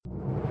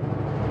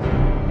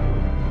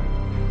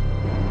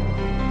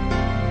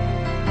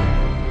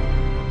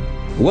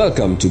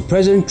Welcome to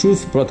Present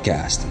Truth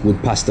Broadcast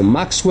with Pastor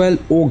Maxwell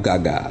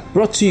Ogaga,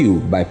 brought to you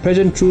by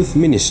Present Truth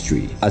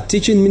Ministry, a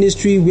teaching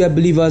ministry where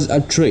believers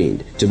are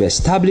trained to be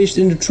established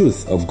in the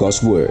truth of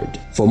God's Word.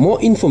 For more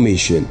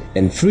information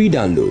and free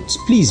downloads,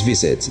 please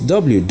visit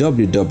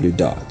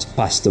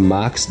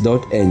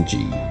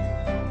www.pastormax.ng.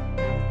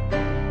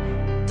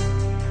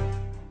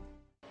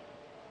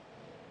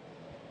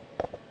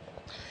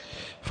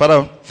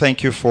 Father,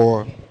 thank you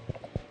for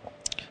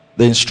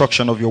the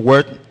instruction of your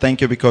word.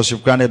 Thank you because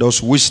you've granted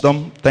us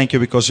wisdom. Thank you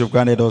because you've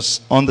granted us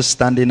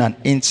understanding and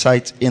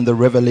insight in the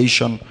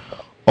revelation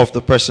of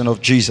the person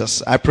of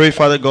Jesus. I pray,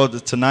 Father God,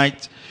 that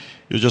tonight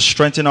you just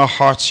strengthen our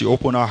hearts. You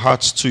open our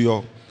hearts to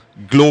your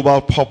global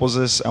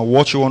purposes and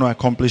what you want to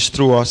accomplish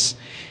through us.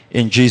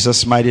 In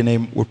Jesus' mighty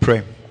name we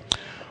pray.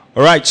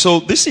 All right, so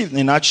this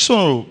evening I just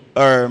want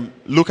to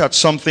look at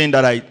something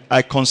that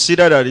I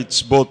consider that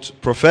it's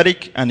both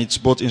prophetic and it's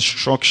both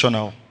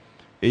instructional.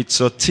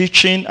 It's a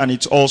teaching and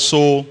it's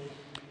also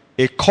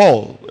a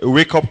call, a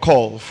wake-up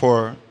call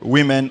for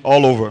women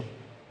all over.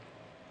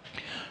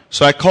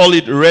 So I call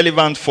it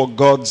relevant for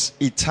God's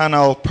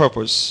eternal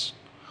purpose.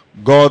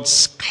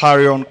 God's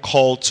clarion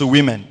call to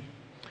women.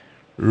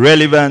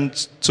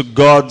 Relevant to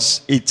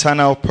God's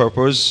eternal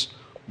purpose.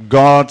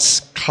 God's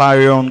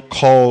clarion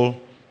call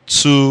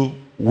to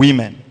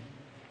women.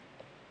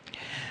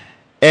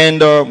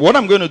 And what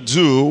I'm going to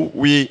do,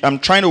 I'm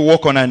trying to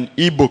work on an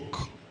ebook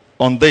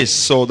on this,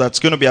 so that's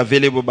going to be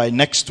available by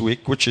next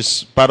week, which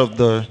is part of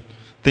the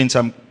things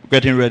I'm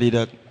getting ready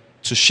to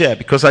share,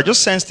 because I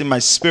just sensed in my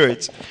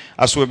spirit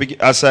as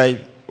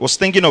I was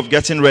thinking of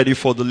getting ready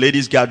for the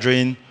ladies'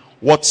 gathering,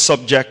 what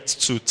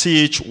subject to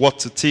teach, what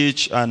to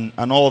teach,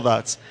 and all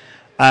that.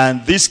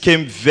 And this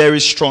came very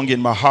strong in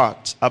my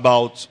heart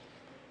about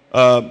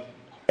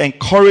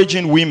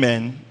encouraging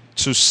women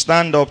to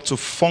stand up to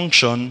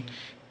function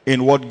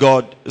in what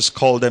God has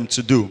called them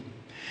to do.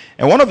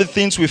 And one of the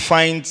things we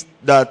find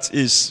that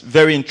is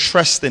very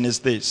interesting is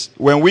this.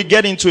 When we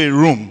get into a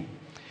room,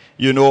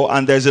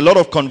 and there's a lot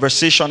of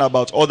conversation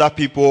about other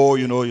people,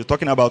 you're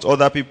talking about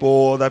other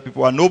people,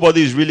 and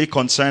nobody is really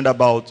concerned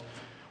about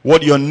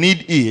what your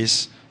need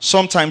is,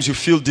 sometimes you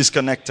feel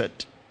disconnected.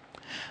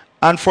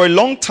 And for a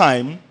long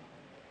time,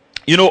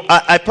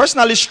 I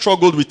personally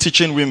struggled with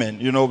teaching women,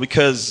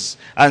 because,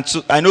 and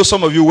so I know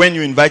some of you, when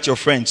you invite your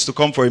friends to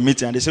come for a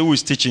meeting and they say, who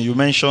is teaching? You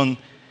mention,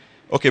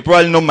 okay,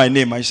 probably not my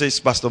name. I say it's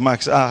Pastor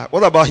Max.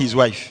 What about his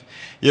wife?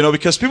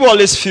 Because people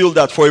always feel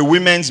that for a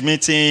women's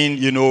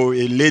meeting, a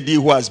lady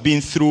who has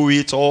been through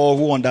it or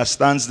who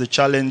understands the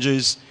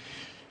challenges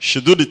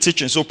should do the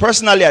teaching. So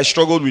personally, I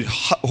struggled with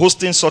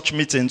hosting such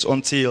meetings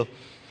until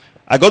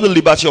I got the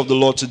liberty of the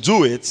Lord to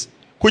do it,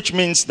 which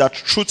means that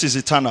truth is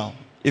eternal.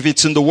 If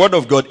it's in the Word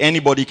of God,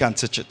 anybody can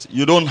teach it.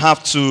 I don't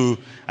have to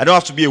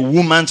be a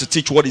woman to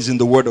teach what is in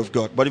the Word of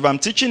God. But if I'm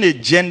teaching a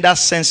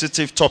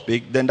gender-sensitive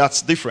topic, then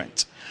that's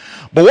different.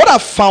 But what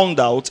I've found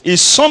out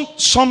is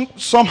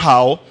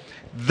somehow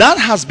that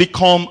has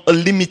become a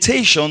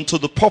limitation to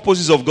the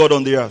purposes of God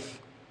on the earth.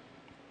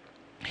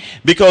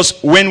 Because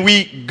when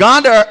we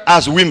gather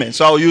as women,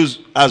 so I'll use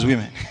as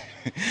women.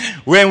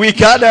 When we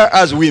gather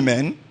as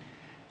women,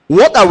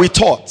 what are we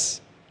taught?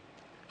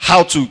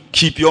 How to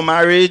keep your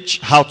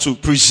marriage, how to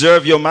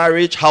preserve your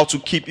marriage, how to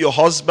keep your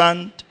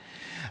husband.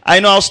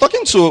 I was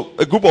talking to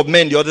a group of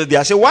men the other day.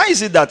 I said, why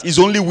is it that it's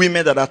only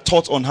women that are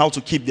taught on how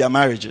to keep their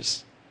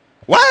marriages?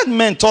 Why are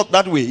men taught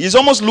that way? It's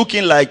almost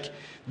looking like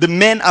the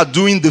men are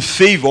doing the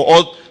favor,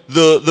 or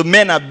the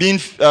men are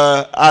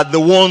the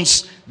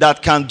ones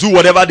that can do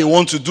whatever they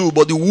want to do,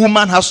 but the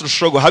woman has to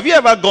struggle. Have you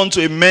ever gone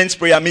to a men's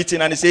prayer meeting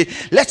and they say,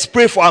 let's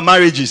pray for our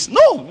marriages?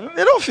 No,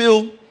 they don't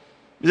feel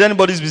it's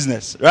anybody's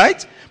business,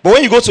 right? But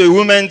when you go to a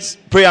women's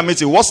prayer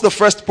meeting, what's the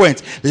first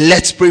point?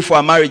 Let's pray for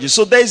our marriages.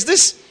 So there's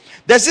this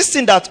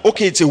thing that,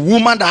 okay, it's a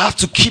woman that have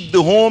to keep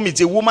the home, it's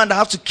a woman that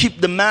have to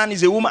keep the man,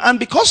 it's a woman. And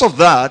because of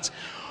that,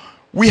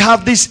 we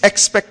have this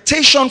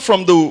expectation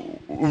from the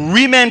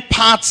women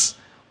parts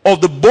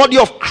of the body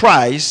of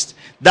Christ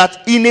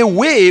that in a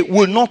way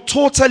will not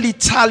totally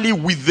tally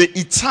with the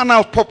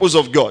eternal purpose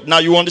of God. Now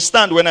you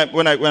understand when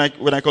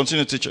I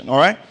continue teaching, all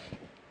right?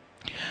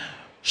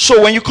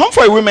 So when you come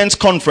for a women's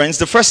conference,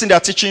 the first thing they're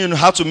teaching you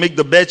how to make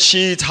the bed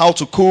sheet, how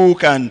to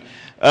cook, and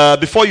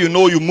before you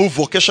know, you move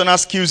vocational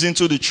skills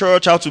into the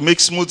church, how to make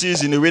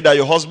smoothies in a way that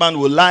your husband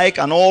will like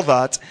and all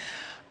that.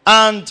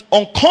 And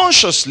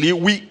unconsciously,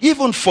 we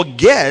even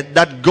forget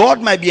that God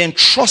might be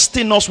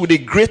entrusting us with a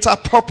greater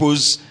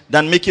purpose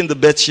than making the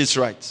bed sheets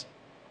right.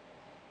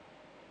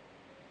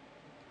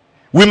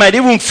 We might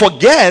even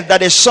forget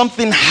that there's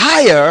something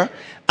higher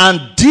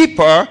and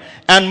deeper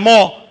and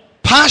more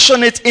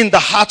passionate in the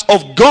heart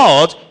of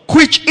God,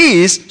 which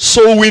is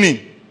soul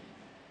winning.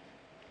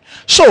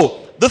 So,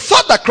 the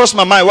thought that crossed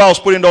my mind while I was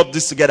putting all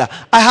this together,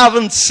 I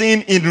haven't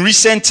seen in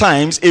recent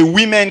times a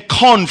women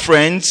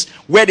conference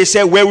where they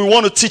say, where we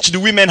want to teach the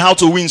women how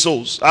to win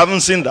souls. I haven't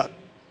seen that.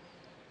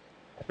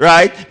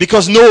 Right?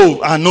 Because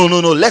no,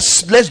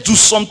 let's do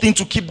something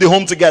to keep the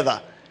home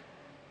together.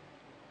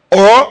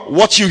 Or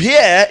what you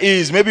hear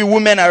is maybe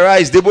women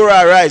arise,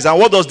 Deborah arise. And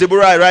what does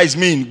Deborah arise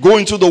mean? Go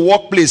into the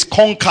workplace,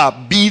 conquer,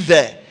 be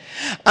there.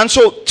 And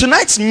so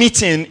tonight's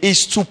meeting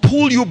is to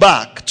pull you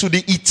back to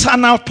the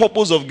eternal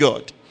purpose of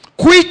God,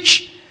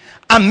 which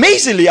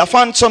amazingly, I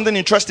found something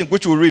interesting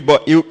which we'll read,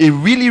 but it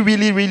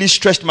really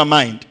stretched my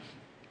mind.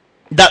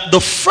 That the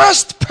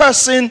first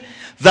person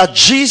that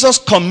Jesus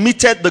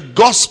committed the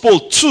gospel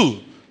to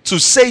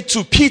say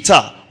to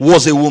Peter,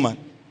 was a woman.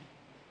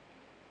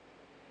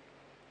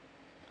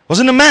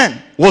 Wasn't a man,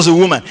 was a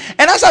woman.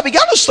 And as I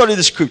began to study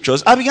the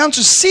scriptures, I began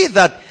to see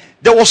that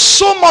there was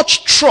so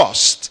much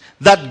trust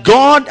that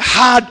God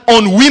had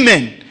on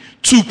women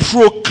to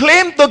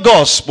proclaim the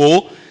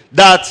gospel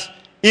that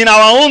in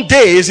our own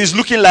days is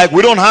looking like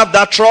we don't have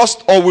that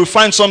trust, or we'll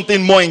find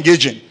something more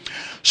engaging.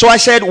 So I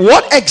said,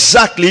 what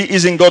exactly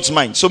is in God's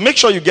mind? So make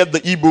sure you get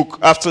the ebook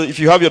after. If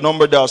you have your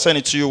number there, I'll send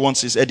it to you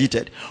once it's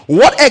edited.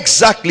 What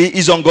exactly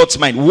is on God's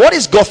mind? What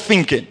is God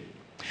thinking?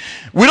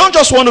 We don't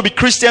just want to be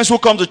Christians who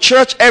come to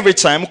church every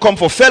time, who come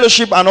for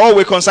fellowship, and all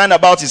we're concerned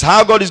about is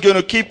how God is going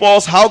to keep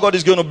us, how God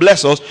is going to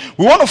bless us.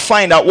 We want to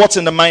find out what's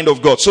in the mind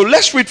of God. So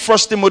let's read 1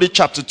 Timothy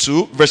chapter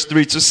 2, verse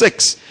 3 to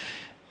 6.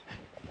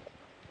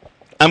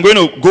 I'm going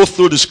to go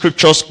through the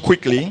scriptures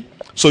quickly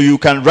so you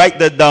can write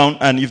that down,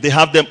 and if they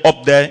have them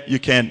up there, you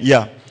can,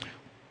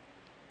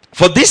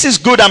 For this is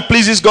good and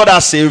pleases God our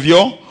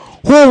Savior,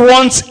 who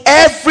wants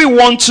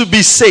everyone to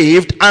be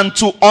saved and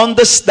to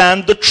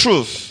understand the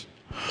truth.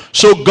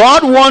 So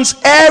God wants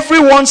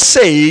everyone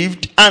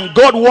saved, and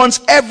God wants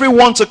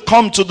everyone to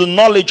come to the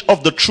knowledge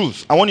of the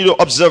truth. I want you to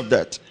observe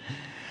that.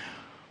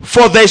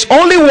 For there is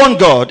only one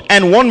God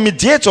and one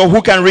mediator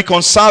who can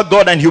reconcile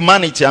God and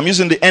humanity. I'm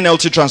using the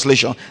NLT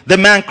translation. The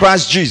man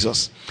Christ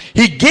Jesus.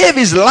 He gave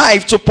his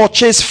life to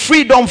purchase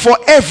freedom for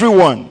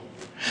everyone.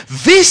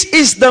 This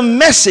is the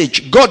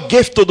message God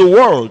gave to the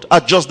world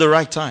at just the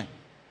right time.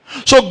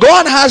 So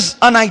God has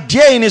an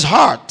idea in his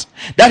heart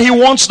that he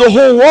wants the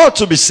whole world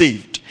to be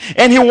saved.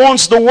 And he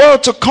wants the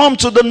world to come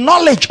to the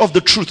knowledge of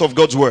the truth of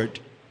God's word.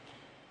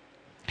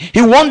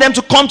 He wants them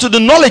to come to the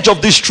knowledge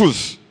of this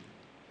truth.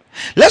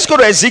 Let's go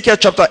to Ezekiel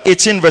chapter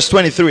 18 verse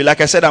 23.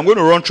 Like I said, I'm going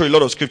to run through a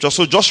lot of scriptures,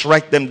 so just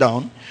write them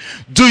down.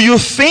 Do you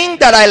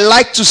think that I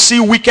like to see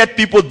wicked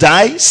people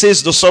die,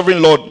 says the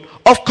sovereign Lord?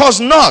 Of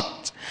course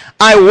not.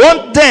 I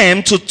want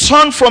them to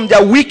turn from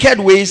their wicked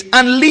ways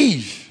and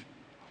live.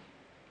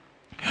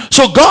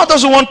 So God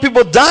doesn't want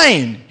people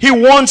dying. He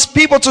wants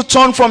people to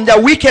turn from their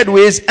wicked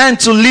ways and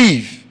to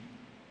live.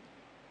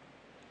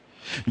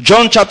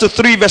 John chapter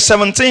 3 verse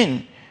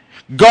 17.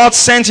 God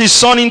sent his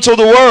son into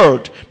the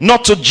world,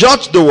 not to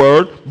judge the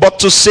world, but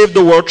to save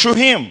the world through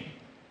him.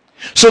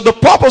 So the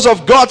purpose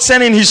of God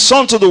sending his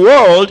son to the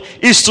world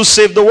is to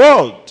save the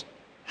world.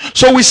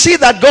 So we see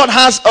that God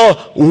has a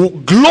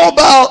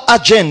global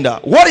agenda.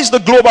 What is the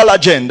global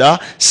agenda?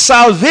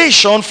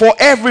 Salvation for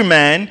every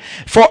man,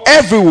 for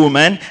every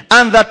woman,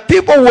 and that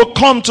people will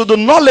come to the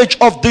knowledge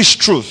of this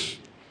truth.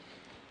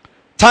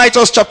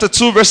 Titus chapter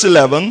 2 verse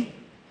 11.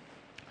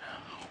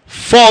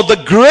 For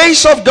the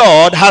grace of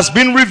God has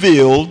been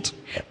revealed,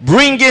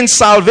 bringing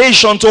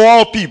salvation to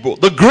all people.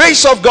 The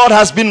grace of God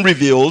has been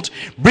revealed,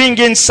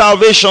 bringing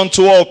salvation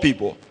to all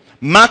people.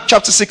 Mark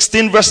chapter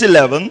 16 verse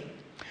 11.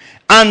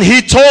 And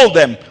he told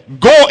them,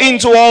 go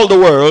into all the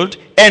world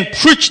and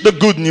preach the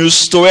good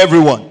news to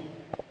everyone.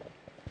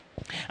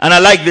 And I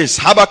like this.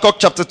 Habakkuk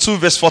chapter 2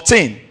 verse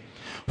 14.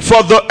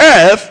 For the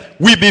earth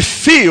will be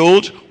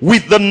filled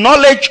with the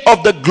knowledge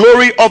of the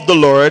glory of the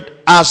Lord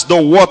as the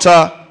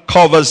water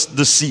covers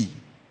the sea.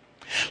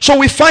 So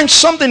we find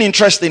something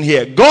interesting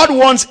here. God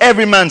wants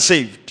every man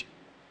saved.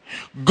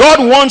 God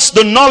wants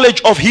the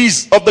knowledge of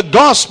the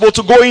gospel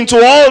to go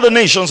into all the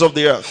nations of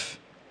the earth.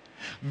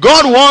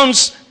 God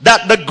wants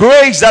that the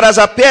grace that has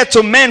appeared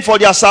to men for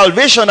their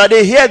salvation, that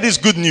they hear this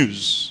good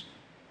news.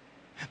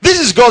 This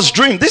is God's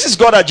dream. This is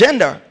God's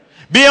agenda.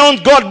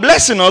 Beyond God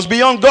blessing us,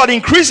 beyond God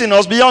increasing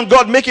us, beyond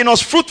God making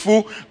us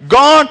fruitful,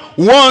 God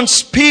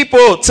wants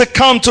people to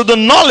come to the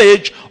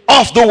knowledge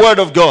of the word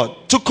of God,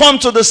 to come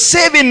to the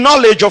saving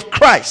knowledge of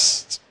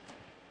Christ.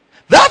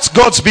 That's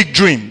God's big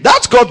dream.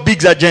 That's God's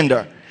big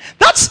agenda.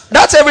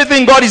 That's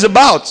everything God is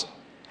about.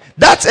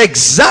 That's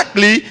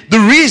exactly the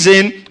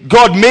reason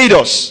God made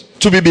us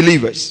to be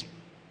believers.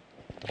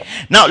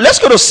 Now let's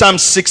go to Psalm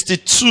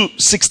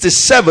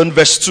 67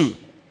 verse 2.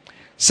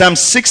 Psalm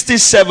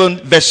 67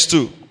 verse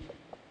 2.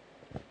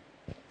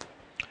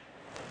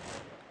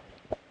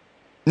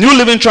 New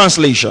Living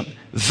Translation.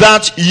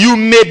 That you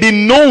may be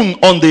known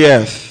on the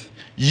earth,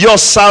 your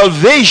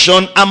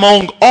salvation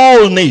among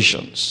all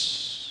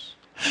nations.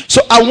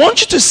 So I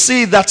want you to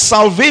see that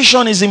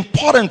salvation is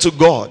important to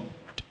God.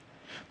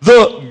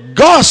 The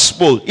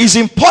gospel is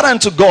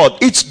important to God.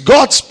 It's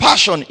God's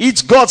passion.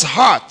 It's God's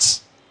heart.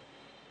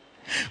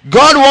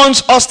 God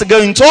wants us to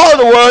go into all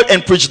the world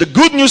and preach the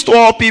good news to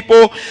all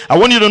people. I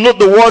want you to note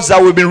the words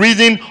that we've been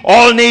reading.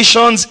 All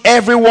nations,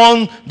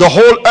 everyone, the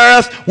whole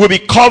earth will be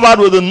covered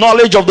with the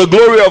knowledge of the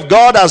glory of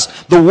God as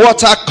the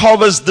water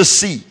covers the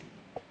sea.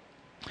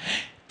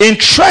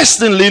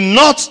 Interestingly,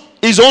 not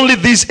is only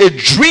this a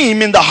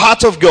dream in the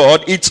heart of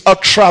God, it's a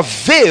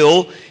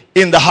travail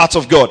in the heart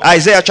of God.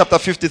 Isaiah chapter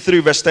 53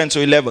 verse 10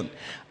 to 11.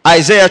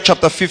 Isaiah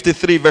chapter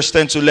 53 verse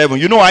 10 to 11.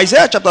 You know,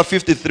 Isaiah chapter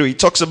 53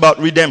 talks about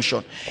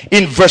redemption.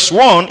 In verse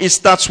 1, it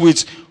starts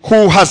with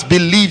who has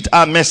believed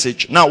our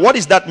message. Now, what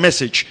is that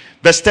message?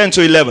 Verse 10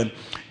 to 11.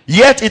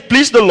 Yet it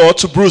pleased the Lord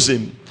to bruise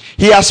him.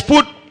 He has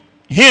put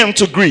him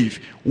to grief.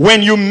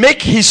 When you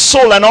make his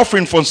soul an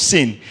offering for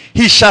sin,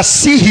 he shall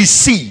see his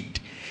seed.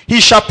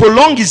 He shall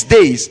prolong his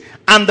days,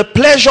 and the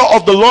pleasure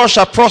of the Lord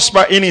shall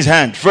prosper in his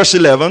hand. Verse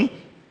 11.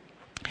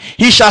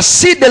 He shall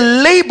see the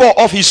labor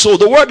of his soul.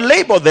 The word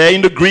labor there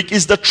in the Greek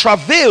is the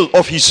travail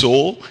of his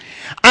soul,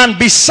 and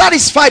be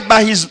satisfied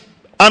by his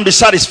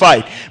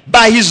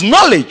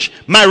knowledge.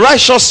 My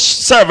righteous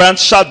servant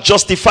shall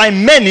justify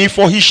many,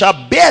 for he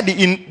shall bear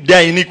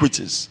their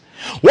iniquities.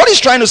 What he's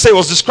trying to say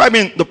was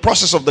describing the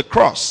process of the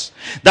cross.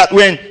 That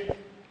when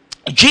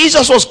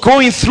Jesus was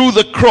going through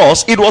the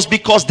cross, it was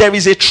because there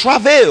is a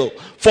travail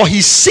for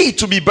his seed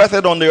to be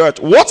birthed on the earth.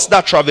 What's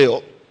that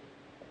travail?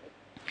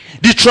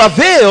 The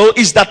travail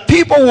is that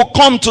people will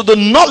come to the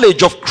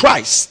knowledge of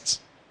Christ.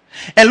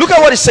 And look at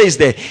what it says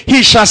there.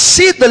 He shall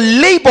see the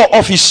labor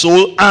of his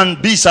soul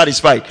and be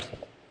satisfied.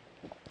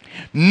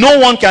 No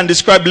one can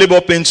describe labor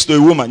pains to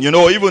a woman. You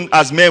know, even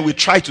as men, we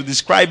try to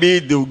describe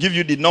it. They will give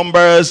you the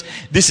numbers.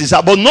 This is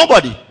how, but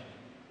nobody.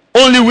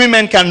 Only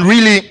women can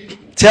really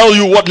tell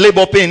you what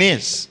labor pain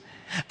is.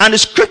 And the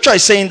scripture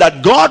is saying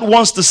that God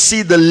wants to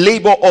see the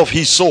labor of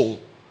his soul.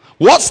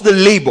 What's the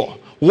labor?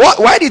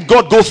 Why did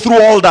God go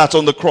through all that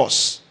on the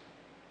cross?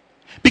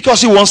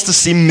 Because he wants to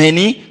see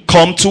many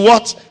come to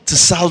what? To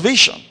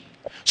salvation.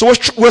 So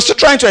we're still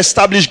trying to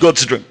establish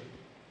God's dream.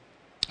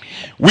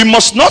 We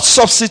must not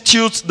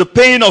substitute the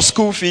paying of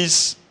school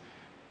fees,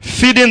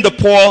 feeding the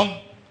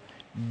poor,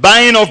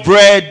 buying of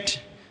bread,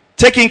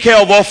 taking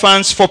care of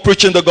orphans for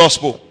preaching the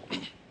gospel.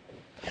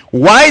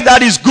 Why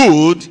that is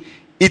good,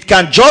 it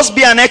can just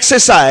be an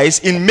exercise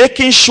in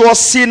making sure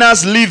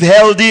sinners live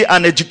healthy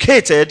and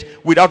educated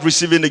without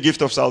receiving the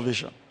gift of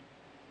salvation.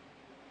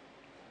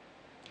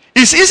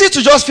 It's easy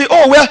to just feel,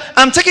 oh, well,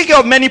 I'm taking care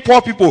of many poor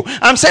people.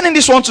 I'm sending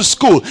this one to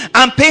school.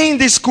 I'm paying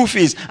these school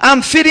fees.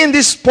 I'm feeding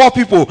these poor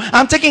people.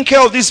 I'm taking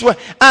care of this one.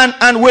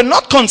 And we're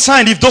not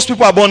concerned if those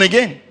people are born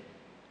again.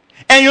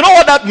 And you know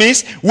what that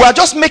means? We are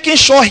just making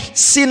sure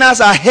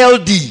sinners are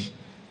healthy.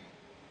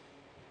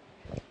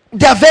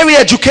 They are very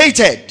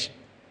educated.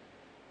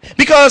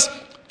 Because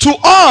to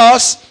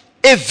us,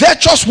 a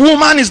virtuous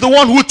woman is the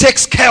one who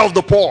takes care of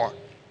the poor.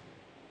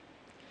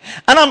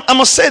 And I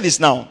must say this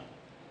now.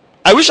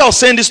 I wish I was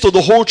saying this to the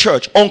whole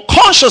church.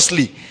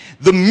 Unconsciously,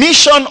 the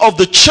mission of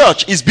the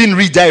church is being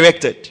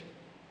redirected.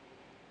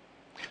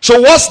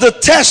 So what's the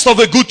test of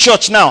a good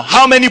church now?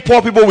 How many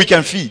poor people we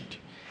can feed?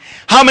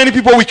 How many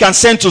people we can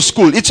send to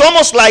school? It's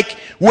almost like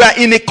we are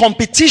in a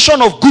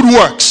competition of good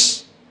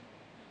works.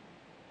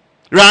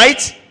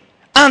 Right?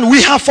 And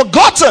we have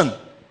forgotten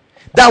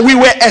that we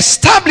were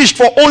established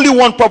for only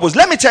one purpose.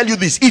 Let me tell you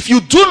this. If you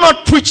do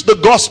not preach the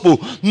gospel,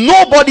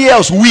 nobody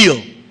else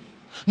will.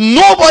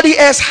 Nobody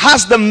else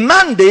has the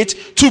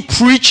mandate to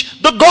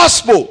preach the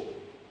gospel.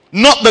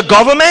 Not the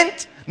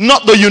government,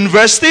 not the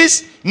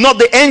universities, not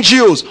the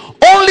NGOs.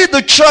 Only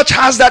the church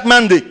has that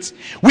mandate.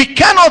 We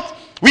cannot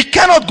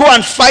go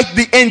and fight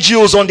the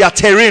NGOs on their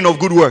terrain of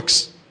good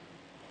works.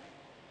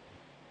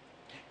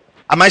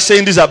 Am I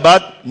saying these are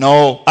bad?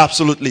 No,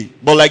 absolutely.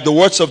 But like the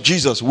words of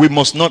Jesus, we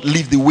must not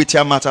leave the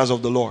weightier matters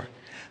of the Lord.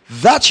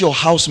 That's your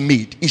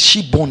housemaid. Is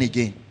she born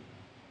again?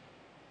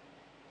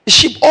 Is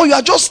she, or you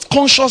are just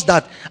conscious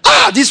that,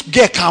 this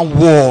girl can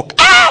walk.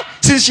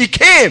 Since she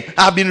came,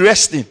 I've been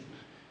resting.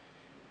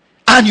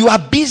 And you are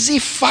busy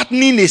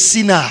fattening a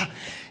sinner,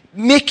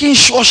 making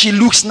sure she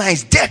looks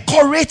nice,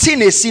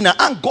 decorating a sinner,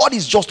 and God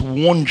is just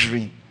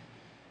wondering.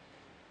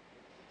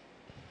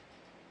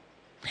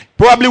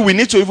 Probably we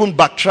need to even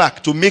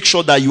backtrack to make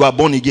sure that you are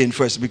born again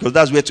first, because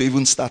that's where to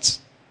even start.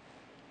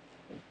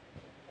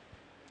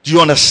 Do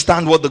you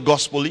understand what the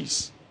gospel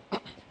is?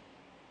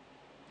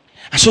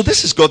 And so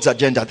this is God's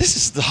agenda. This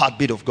is the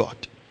heartbeat of God.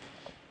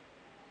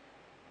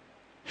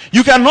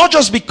 You cannot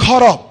just be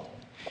caught up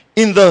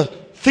in the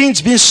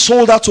things being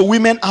sold out to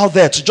women out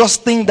there to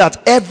just think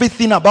that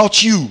everything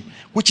about you,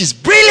 which is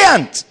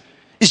brilliant,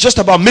 is just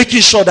about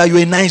making sure that you're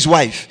a nice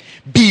wife.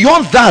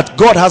 Beyond that,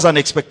 God has an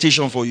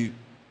expectation for you.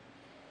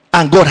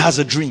 And God has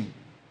a dream.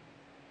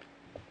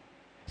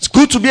 It's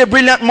good to be a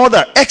brilliant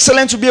mother.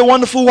 Excellent to be a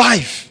wonderful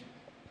wife.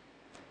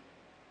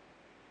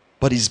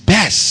 But it's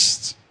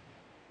best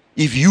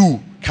if you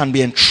can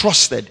be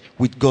entrusted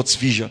with God's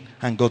vision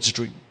and God's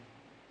dream.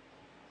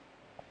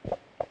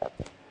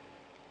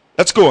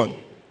 Let's go on.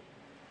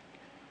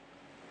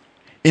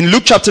 In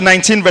Luke chapter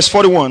 19 verse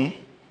 41.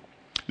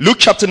 Luke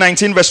chapter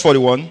 19 verse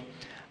 41.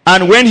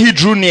 And when he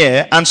drew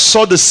near and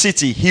saw the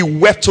city, he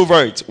wept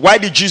over it. Why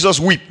did Jesus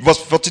weep? Verse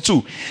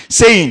 42.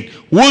 Saying,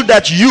 would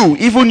that you,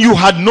 even you,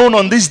 had known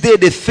on this day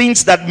the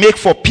things that make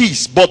for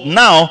peace, but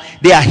now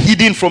they are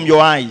hidden from your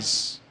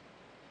eyes.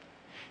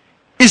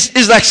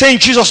 It's like saying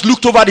Jesus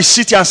looked over the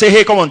city and said,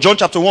 hey, come on, John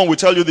chapter 1 will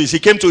tell you this. He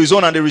came to his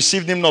own and they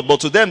received him not. But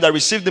to them that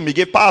received him, he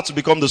gave power to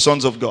become the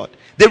sons of God.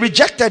 They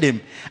rejected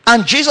him.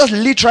 And Jesus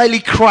literally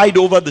cried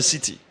over the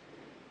city.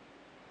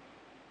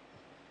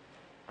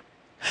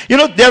 You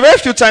know, there were a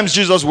few times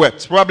Jesus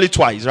wept. Probably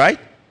twice, right?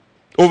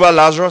 Over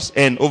Lazarus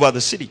and over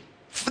the city.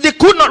 They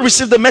could not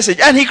receive the message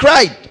and he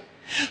cried.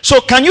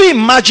 So can you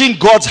imagine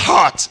God's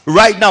heart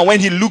right now when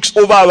he looks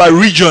over our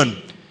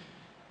region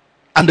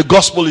and the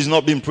gospel is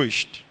not being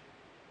preached?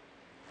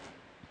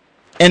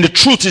 And the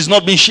truth is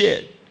not being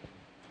shared.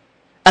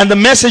 And the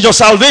message of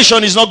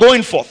salvation is not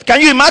going forth.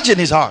 Can you imagine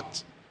his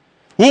heart?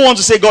 Who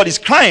wants to say God is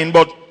crying,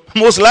 but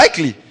most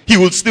likely he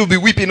will still be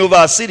weeping over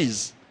our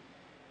cities.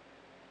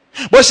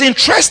 But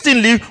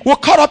interestingly, we're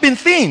caught up in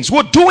things.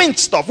 We're doing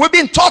stuff. We're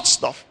being taught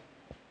stuff.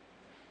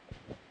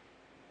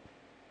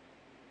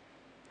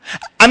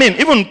 I mean,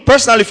 even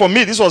personally for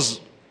me, this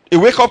was a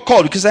wake-up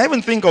call, because I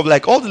even think of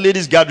like all the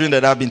ladies gathering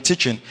that I've been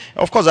teaching.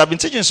 Of course, I've been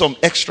teaching some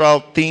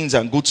extra things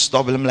and good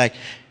stuff. And I'm like,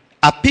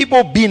 are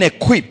people being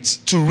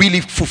equipped to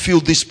really fulfill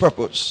this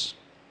purpose?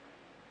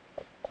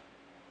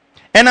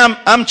 And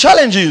I'm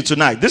challenging you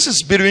tonight. This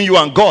is between you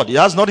and God. It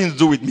has nothing to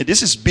do with me.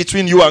 This is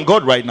between you and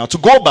God right now. To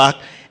go back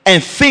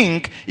and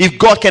think if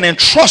God can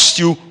entrust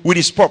you with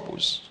his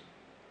purpose.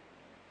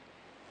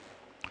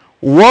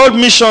 World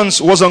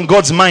missions was on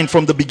God's mind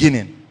from the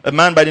beginning. A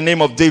man by the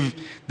name of Dave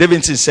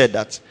Davidson said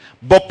that.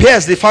 But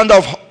Pierce, the founder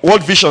of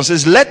World Vision,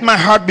 says, let my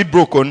heart be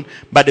broken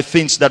by the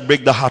things that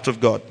break the heart of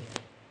God.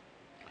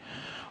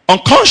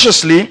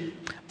 Unconsciously,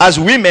 as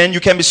women, you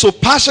can be so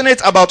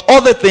passionate about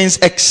other things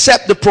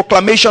except the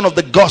proclamation of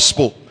the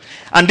gospel.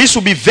 And this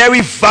will be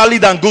very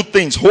valid and good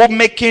things.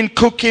 Homemaking,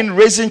 cooking,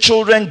 raising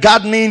children,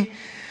 gardening.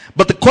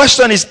 But the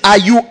question is, are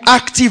you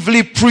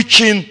actively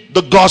preaching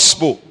the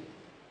gospel?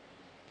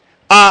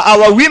 Are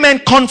our women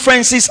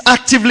conferences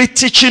actively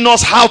teaching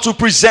us how to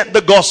present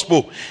the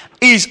gospel?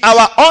 Is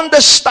our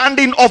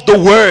understanding of the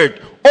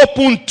word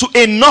open to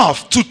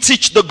enough to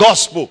teach the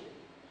gospel?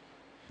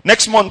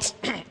 Next month,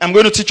 I'm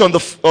going to teach on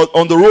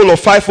the role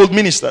of fivefold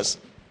ministers.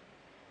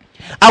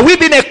 Are we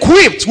being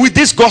equipped with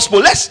this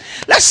gospel?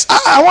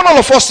 I want all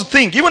of us to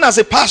think, even as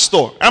a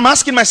pastor, I'm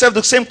asking myself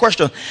the same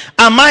question.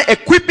 Am I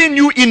equipping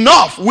you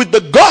enough with the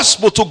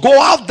gospel to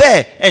go out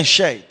there and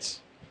share it?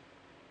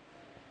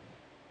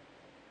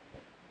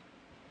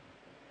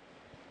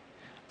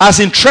 As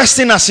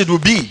interesting as it will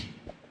be,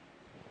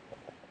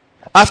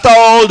 after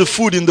all the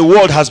food in the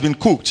world has been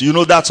cooked, you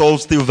know that's all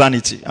still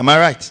vanity. Am I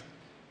right?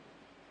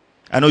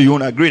 I know you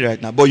won't agree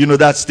right now, but you know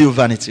that's still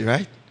vanity,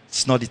 right?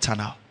 It's not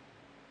eternal.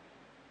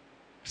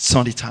 It's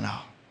not eternal.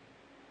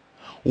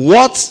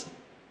 What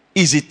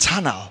is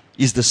eternal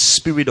is the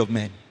spirit of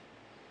man.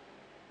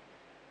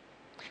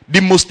 The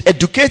most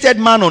educated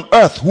man on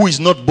earth who is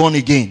not born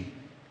again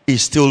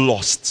is still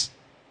lost.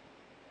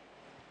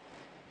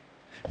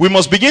 We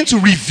must begin to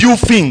review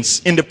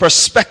things in the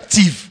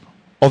perspective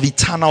of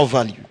eternal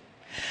value.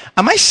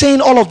 Am I saying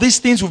all of these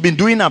things we've been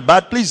doing are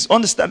bad? Please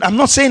understand, I'm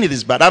not saying it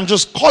is bad. I'm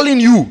just calling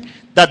you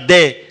that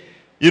there,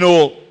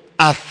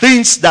 are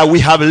things that we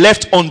have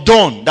left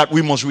undone that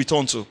we must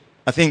return to.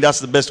 I think that's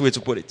the best way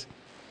to put it.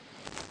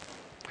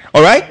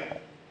 All right?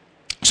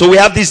 So we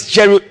have this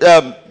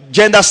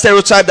gender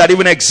stereotype that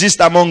even exists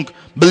among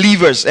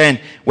believers, and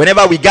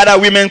whenever we gather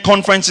women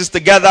conferences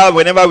together,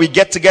 whenever we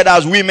get together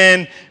as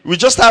women, we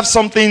just have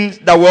something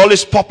that we're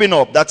always popping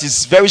up that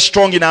is very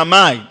strong in our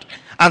mind.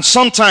 And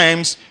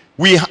sometimes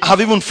we have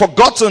even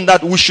forgotten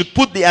that we should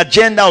put the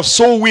agenda of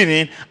soul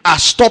winning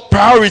as top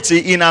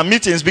priority in our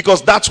meetings,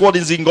 because that's what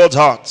is in God's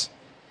heart.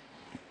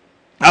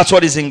 That's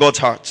what is in God's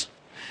heart.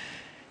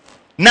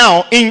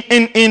 Now, in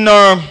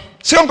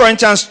 2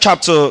 Corinthians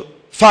chapter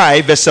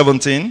 5 verse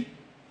 17,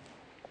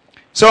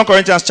 2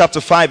 Corinthians chapter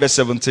 5 verse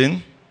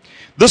 17,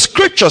 the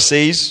scripture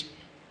says,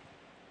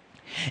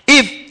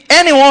 if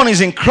anyone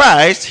is in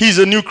Christ, he's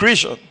a new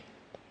creation.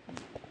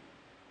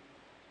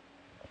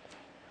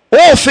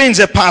 All things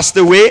have passed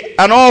away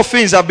and all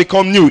things have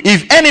become new.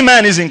 If any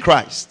man is in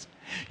Christ.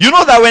 You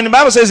know that when the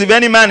Bible says if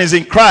any man is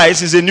in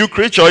Christ, he's a new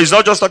creature, it's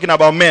not just talking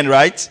about men,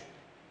 right?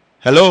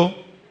 Hello?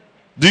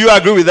 Do you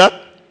agree with that?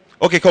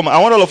 Okay, come on. I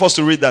want all of us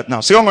to read that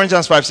now. 2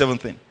 Corinthians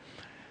 5:17.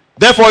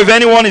 Therefore, if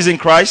anyone is in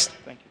Christ,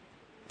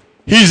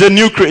 he is a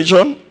new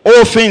creature.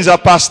 All things are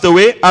passed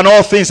away and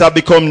all things have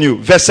become new.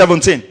 Verse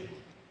 17.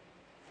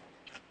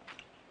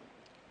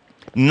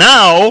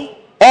 Now,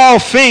 all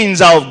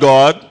things are of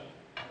God,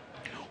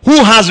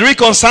 who has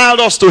reconciled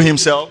us to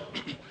himself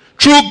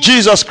through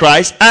Jesus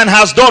Christ, and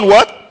has done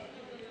what?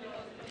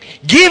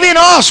 Giving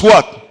us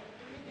what?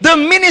 The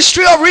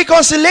ministry of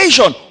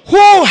reconciliation.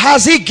 Who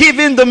has he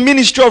given the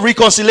ministry of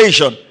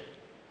reconciliation?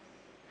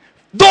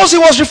 Those he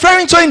was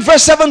referring to in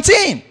verse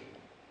 17.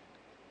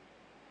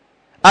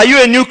 Are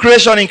you a new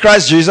creation in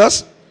Christ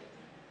Jesus?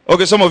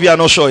 Okay, some of you are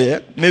not sure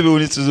yet. Maybe we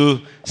need to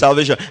do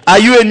salvation. Are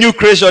you a new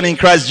creation in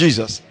Christ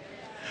Jesus?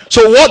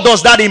 So what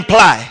does that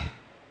imply?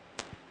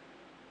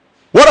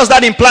 What does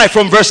that imply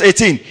from verse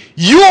 18?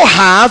 You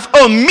have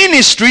a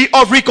ministry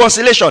of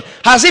reconciliation.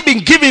 Has it been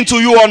given to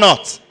you or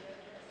not?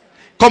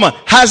 Come on.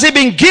 Has it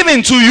been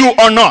given to you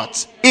or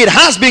not? It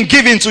has been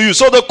given to you.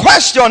 So the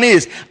question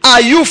is, are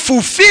you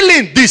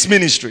fulfilling this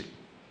ministry?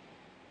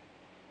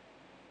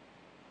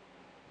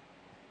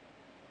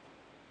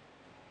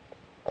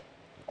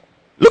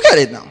 Look at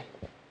it now.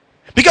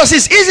 Because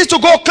it's easy to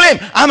go claim,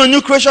 I'm a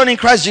new creation in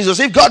Christ Jesus.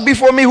 If God be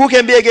for me, who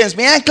can be against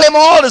me? And claim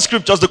all the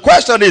scriptures. The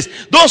question is,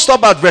 don't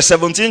stop at verse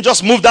 17.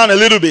 Just move down a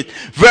little bit.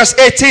 Verse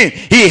 18,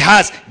 he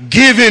has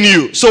given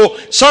you. So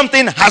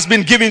something has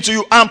been given to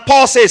you. And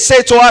Paul says,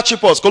 say to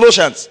Archippus,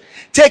 Colossians,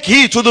 take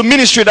heed to the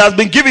ministry that has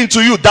been given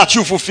to you, that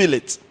you fulfill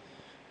it.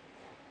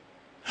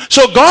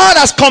 So God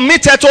has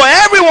committed to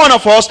every one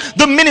of us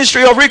the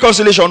ministry of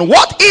reconciliation.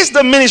 What is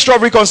the ministry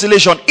of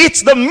reconciliation?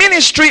 It's the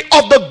ministry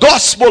of the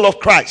gospel of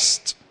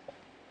Christ.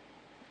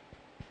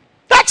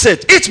 That's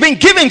it. It's been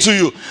given to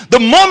you. The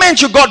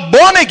moment you got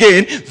born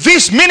again,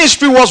 this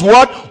ministry was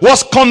what?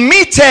 Was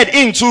committed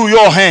into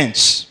your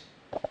hands.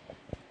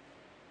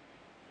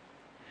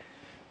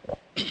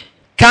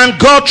 Can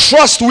God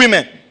trust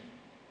women?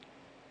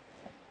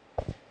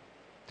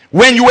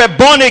 When you were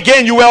born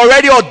again, you were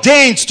already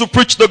ordained to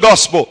preach the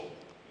gospel.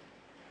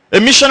 A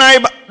missionary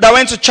that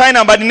went to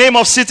China by the name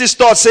of C.T.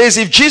 Stott says,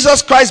 if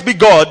Jesus Christ be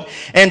God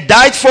and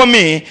died for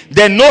me,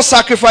 then no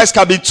sacrifice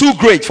can be too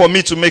great for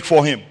me to make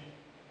for him.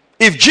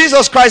 If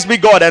Jesus Christ be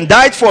God and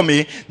died for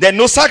me, then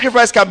no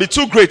sacrifice can be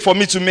too great for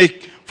me to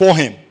make for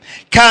him.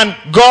 Can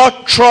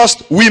God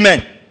trust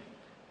women?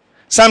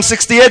 Psalm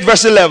 68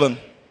 verse 11.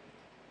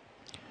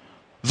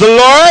 The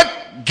Lord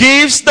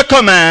gives the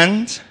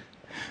command.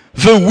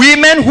 The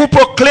women who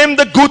proclaim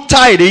the good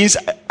tidings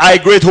are a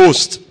great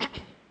host.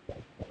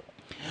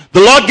 The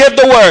Lord gave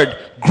the word.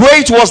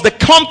 Great was the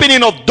company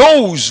of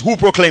those who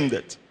proclaimed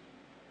it.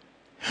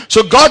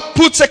 So God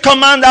puts a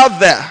command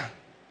out there.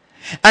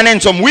 And then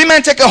some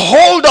women take a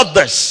hold of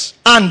this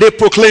and they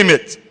proclaim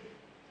it.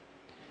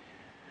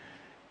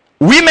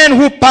 Women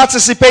who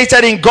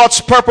participated in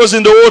God's purpose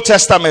in the Old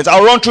Testament.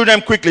 I'll run through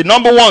them quickly.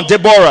 Number 1,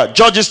 Deborah.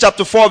 Judges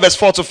chapter 4 verse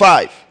 4 to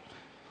 5.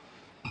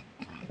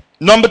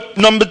 Number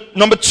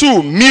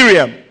 2,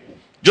 Miriam.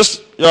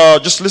 Just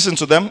listen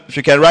to them. If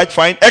you can write,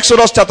 fine.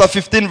 Exodus chapter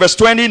 15 verse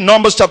 20.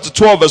 Numbers chapter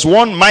 12 verse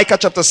 1. Micah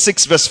chapter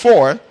 6 verse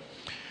 4.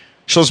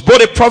 She was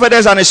both a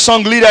prophetess and a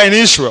song leader in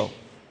Israel.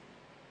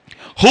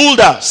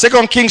 Huldah,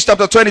 2 Kings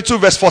chapter 22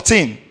 verse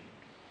 14.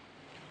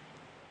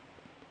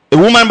 A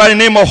woman by the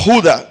name of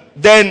Huldah.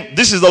 Then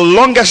this is the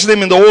longest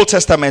name in the Old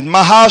Testament.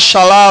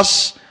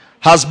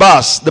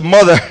 Maher-shalal-hash-baz, the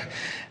mother.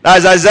 That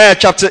is Isaiah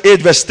chapter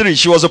 8 verse 3.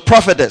 She was a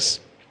prophetess.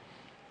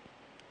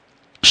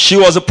 She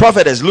was a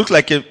prophetess. Looks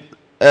like an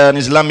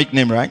Islamic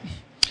name, right?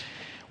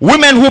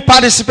 Women who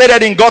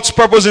participated in God's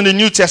purpose in the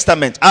New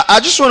Testament.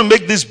 I just want to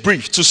make this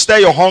brief to stir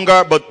your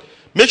hunger, but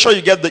make sure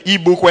you get the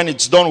ebook. When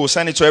it's done, we'll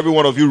send it to every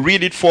one of you.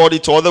 Read it, forward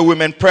it to other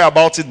women, pray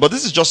about it. But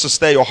this is just to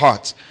stir your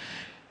heart.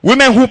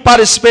 Women who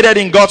participated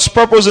in God's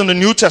purpose in the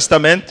New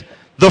Testament.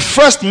 The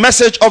first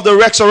message of the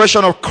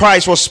resurrection of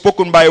Christ was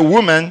spoken by a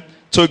woman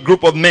to a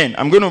group of men.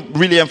 I'm going to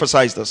really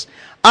emphasize this.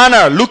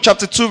 Anna, Luke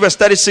chapter 2 verse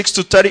 36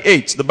 to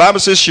 38. The Bible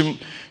says she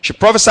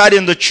prophesied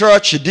in the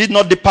church. She did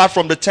not depart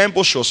from the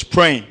temple. She was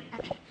praying.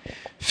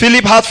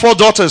 Philip had 4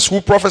 daughters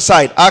who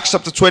prophesied. Acts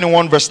chapter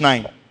 21 verse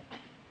 9.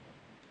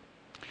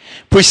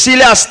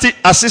 Priscilla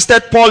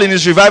assisted Paul in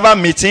his revival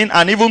meeting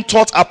and even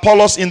taught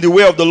Apollos in the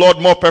way of the Lord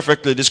more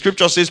perfectly. The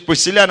scripture says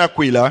Priscilla and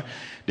Aquila,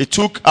 they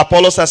took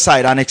Apollos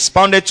aside and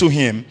expounded to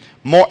him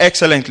more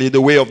excellently the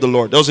way of the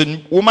Lord. There was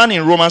a woman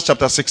in Romans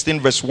chapter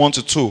 16 verse 1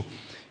 to 2.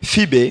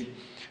 Phoebe.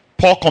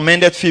 Paul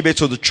commended Phoebe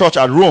to the church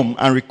at Rome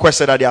and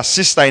requested that they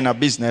assist her in her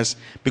business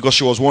because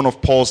she was one of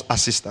Paul's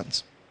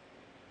assistants.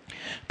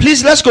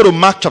 Please, let's go to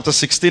Mark chapter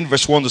 16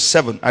 verse 1 to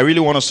 7. I really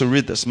want us to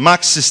read this.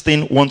 Mark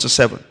 16 1 to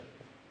 7.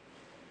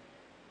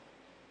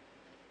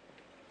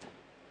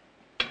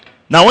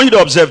 Now I want you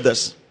to observe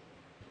this.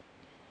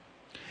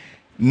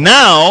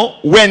 Now,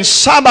 when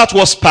Sabbath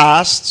was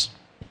passed,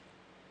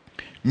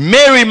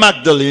 Mary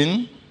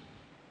Magdalene,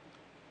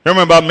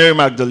 remember Mary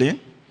Magdalene?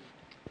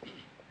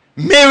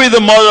 Mary the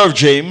mother of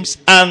James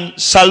and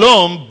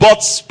Salome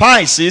bought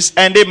spices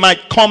and they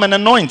might come and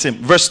anoint him.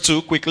 Verse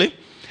 2 quickly.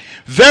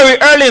 Very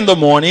early in the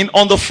morning,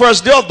 on the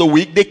first day of the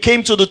week, they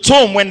came to the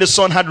tomb when the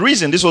sun had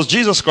risen. This was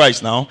Jesus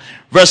Christ now.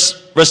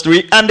 Verse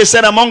 3. And they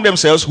said among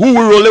themselves, who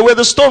will roll away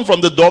the stone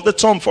from the door of the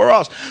tomb for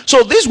us?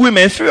 So these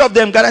women, 3 of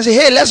them got and say,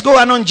 hey, let's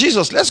go anoint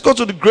Jesus. Let's go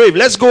to the grave.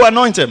 Let's go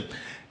anoint him.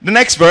 The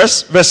next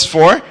verse, verse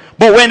 4.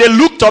 But when they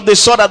looked up, they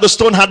saw that the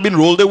stone had been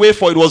rolled away,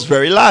 for it was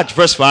very large.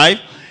 Verse 5.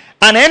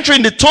 And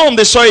entering the tomb,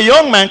 they saw a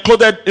young man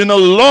clothed in a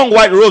long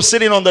white robe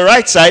sitting on the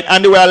right side,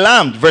 and they were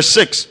alarmed. Verse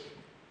 6.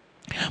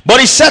 But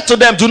he said to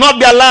them, do not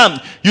be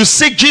alarmed. You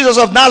seek Jesus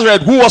of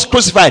Nazareth, who was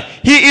crucified.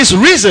 He is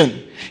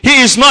risen.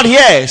 He is not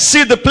here.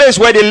 See the place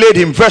where they laid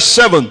him. Verse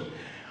 7.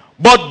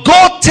 But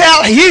go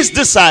tell his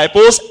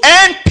disciples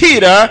and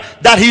Peter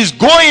that he's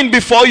going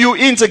before you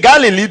into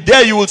Galilee.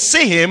 There you will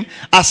see him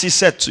as he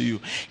said to you.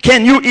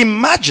 Can you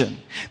imagine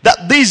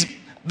that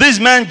this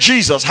man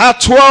Jesus had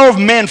 12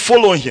 men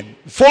following him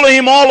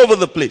all over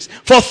the place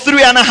for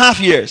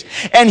 3.5 years.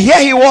 And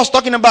here he was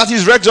talking about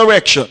his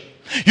resurrection.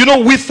 You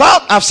know,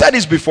 I've said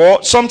this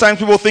before, sometimes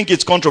people think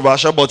it's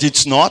controversial, but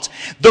it's not.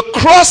 The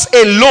cross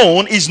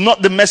alone is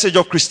not the message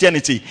of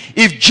Christianity.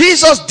 If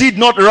Jesus did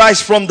not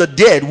rise from the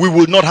dead, we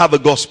would not have a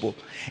gospel.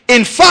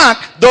 In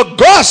fact, the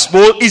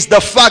gospel is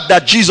the fact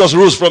that Jesus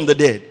rose from the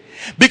dead.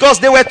 Because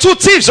there were two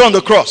thieves on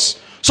the cross.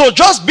 So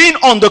just being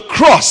on the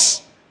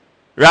cross,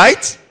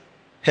 right?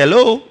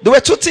 Hello? There were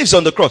two thieves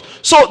on the cross.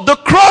 So the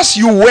cross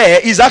you wear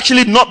is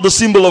actually not the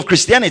symbol of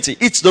Christianity.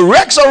 It's the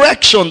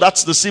resurrection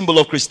that's the symbol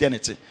of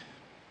Christianity.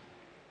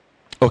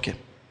 Okay.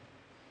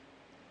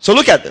 So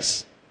look at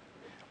this.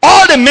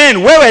 All the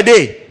men, where were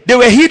they? They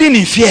were hidden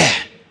in fear.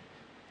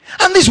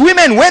 And these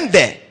women went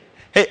there.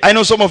 Hey, I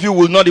know some of you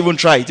will not even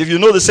try it. If you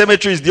know the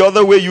cemetery is the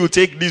other way, you will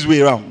take this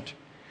way around.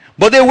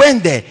 But they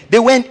went there. They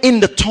went in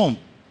the tomb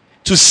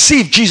to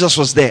see if Jesus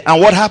was there.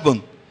 And what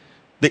happened?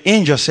 The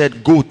angel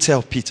said, go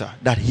tell Peter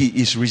that he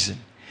is risen.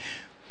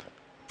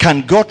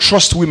 Can God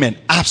trust women?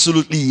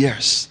 Absolutely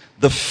yes.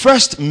 The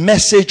first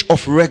message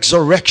of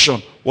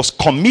resurrection was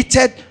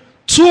committed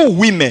to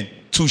women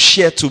to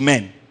share to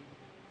men.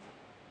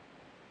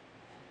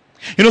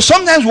 You know,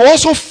 sometimes we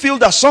also feel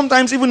that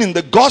sometimes even in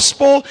the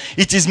gospel,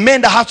 it is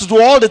men that have to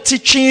do all the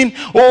teaching.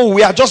 Oh,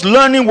 we are just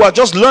learning, we're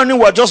just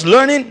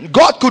learning.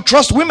 God could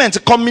trust women to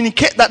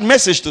communicate that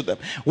message to them.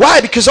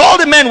 Why? Because all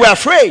the men were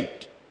afraid.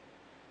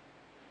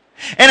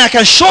 And I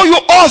can show you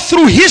all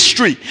through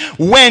history,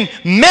 when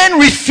men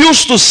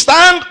refused to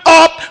stand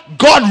up,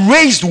 God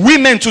raised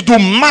women to do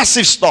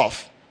massive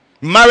stuff.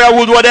 Maria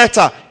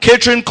Woodward-Etta,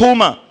 Catherine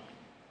Kuhlman.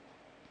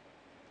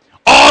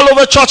 All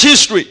over church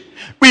history.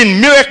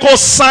 In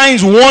miracles,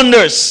 signs,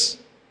 wonders.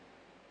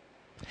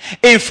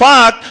 In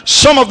fact,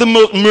 some of the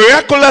most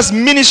miraculous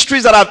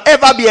ministries that have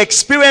ever been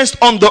experienced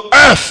on the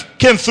earth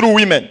came through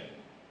women.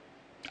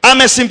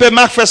 Amesimpe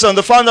McPherson,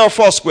 the founder of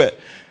Foursquare.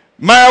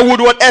 Maria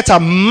Woodward-Etta,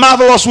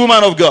 marvelous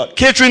woman of God.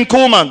 Catherine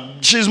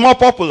Kuhlman, she's more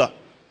popular.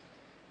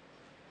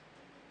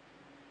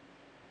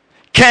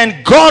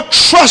 Can God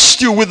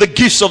trust you with the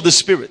gifts of the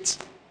Spirit?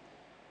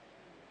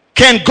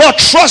 Can God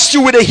trust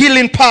you with a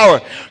healing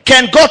power?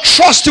 Can God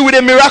trust you with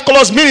a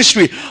miraculous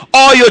ministry?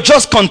 Or you're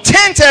just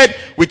contented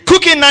with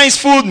cooking nice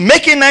food,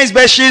 making nice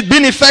bed sheets,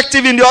 being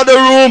effective in the other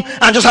room,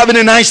 and just having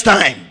a nice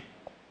time?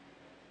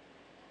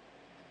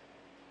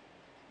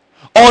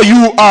 Or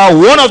you are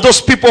one of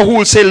those people who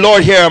will say,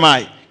 Lord, here am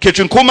I.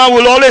 Catherine Kuhlman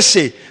will always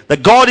say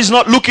that God is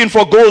not looking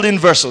for golden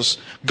vessels.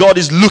 God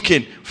is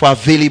looking for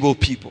available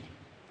people.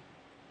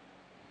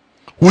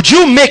 Would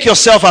you make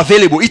yourself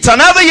available? It's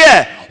another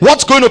year.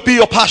 What's going to be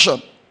your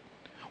passion?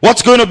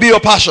 What's going to be your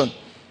passion?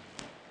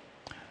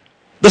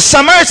 The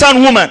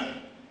Samaritan woman.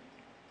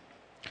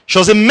 She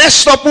was a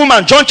messed up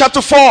woman. John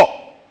chapter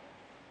 4.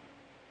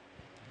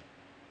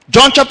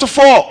 John chapter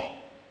 4.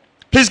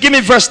 Please give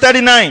me verse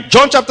 39.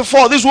 John chapter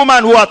 4. This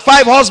woman who had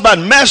 5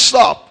 husbands, messed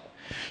up.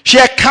 She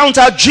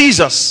encountered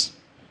Jesus.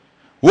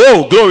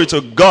 Whoa, glory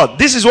to God.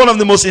 This is one of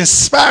the most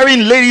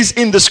inspiring ladies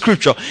in the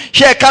scripture.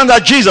 She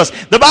encountered Jesus.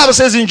 The Bible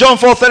says in John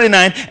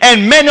 4:39,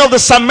 and many of the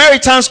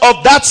Samaritans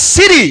of that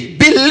city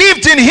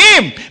believed in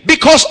him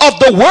because of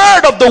the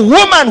word of the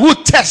woman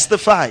who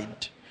testified.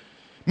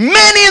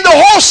 Many in the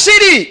whole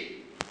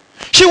city.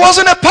 She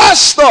wasn't a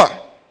pastor.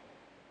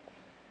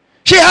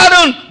 She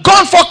hadn't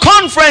gone for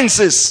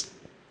conferences.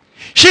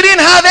 She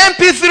didn't have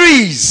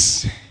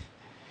MP3s.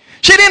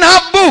 She didn't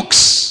have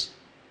books.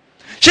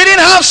 She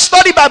didn't have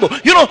study Bible.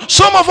 You know,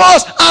 some of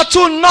us are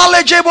too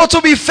knowledgeable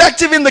to be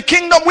effective in the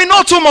kingdom. We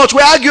know too much.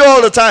 We argue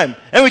all the time.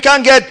 And we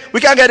can't get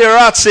a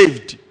rat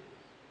saved.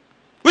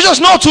 We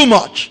just know too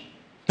much.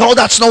 No,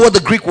 that's not what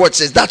the Greek word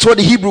says. That's what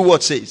the Hebrew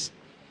word says.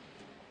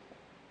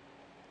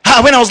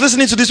 When I was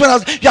listening to this, you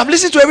have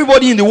listened to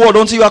everybody in the world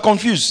until you are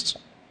confused.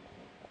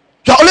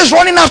 You are always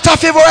running after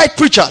favorite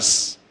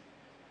preachers.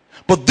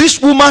 But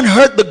this woman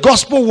heard the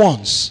gospel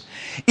once.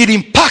 It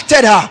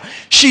impacted her.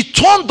 She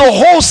turned the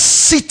whole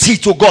city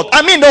to God.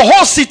 I mean the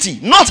whole city,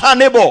 not her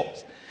neighbor.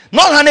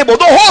 Not her neighbor,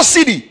 the whole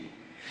city.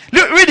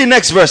 Read the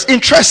next verse.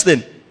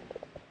 Interesting.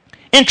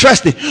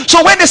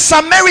 So when the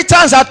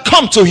Samaritans had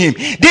come to him,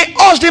 they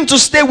urged him to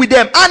stay with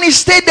them. And he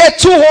stayed there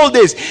 2 whole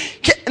days.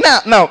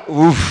 Now,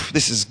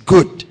 this is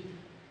good.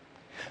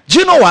 Do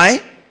you know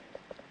why?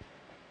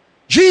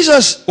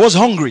 Jesus was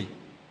hungry.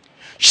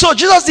 So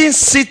Jesus didn't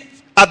sit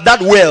at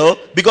that well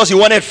because he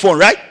wanted fun,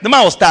 right? The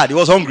man was tired, he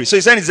was hungry, so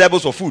he sent his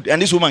disciples for food,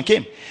 and this woman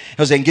came. He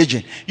was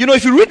engaging. You know,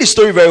 if you read the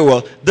story very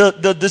well,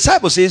 the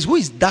disciple says, who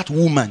is that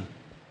woman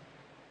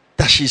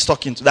that he's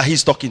talking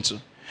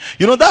to?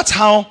 You know, that's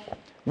how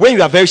when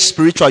you are very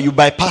spiritual, you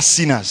bypass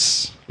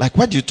sinners. Like,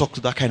 why do you talk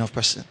to that kind of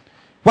person?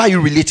 Why are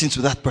you relating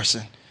to that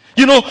person?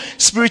 You know,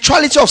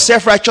 spirituality of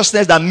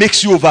self-righteousness that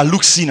makes you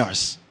overlook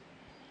sinners.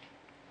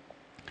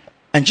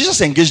 And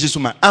Jesus engaged this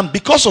woman. And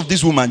because of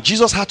this woman,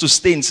 Jesus had to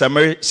stay in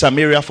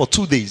Samaria for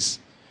 2 days.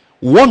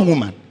 One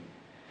woman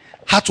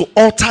had to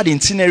alter the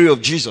itinerary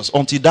of Jesus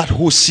until that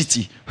whole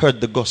city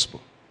heard the gospel.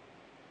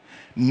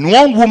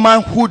 One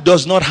woman who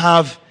does not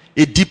have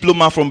a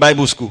diploma from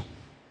Bible school.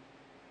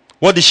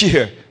 What did she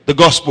hear? The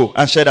gospel,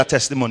 and shared her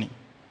testimony.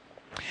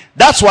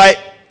 That's why,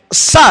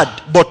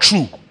 sad but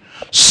true,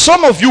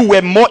 Some of you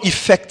were more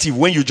effective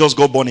when you just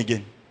got born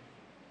again.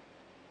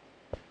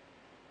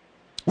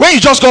 When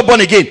you just got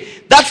born again,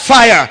 that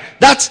fire,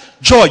 that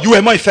joy, you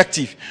were more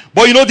effective.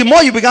 But you know, the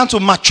more you began to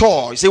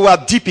mature, you say, we are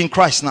deep in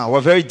Christ now.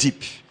 We're very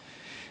deep.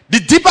 The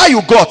deeper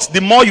you got,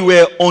 the more you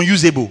were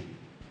unusable.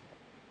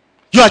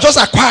 You are just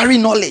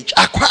acquiring knowledge.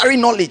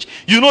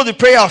 You know the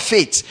prayer of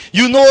faith.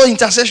 You know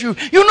intercession.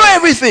 You know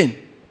everything.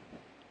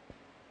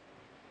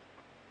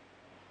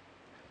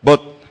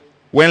 But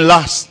when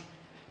last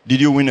did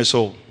you win a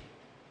soul?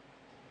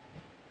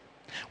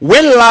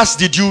 When last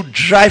did you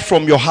drive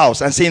from your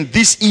house and say,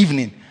 this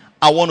evening,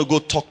 I want to go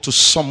talk to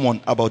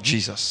someone about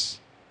Jesus?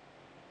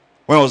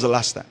 When was the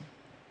last time?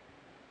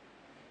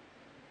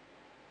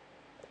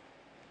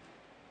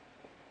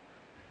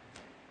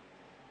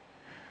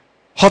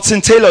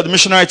 Hudson Taylor, the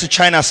missionary to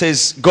China,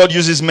 says, God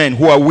uses men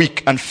who are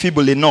weak and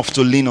feeble enough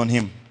to lean on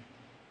him.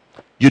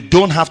 You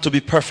don't have to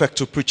be perfect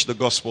to preach the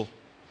gospel.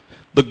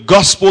 The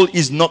gospel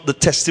is not the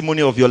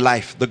testimony of your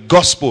life. The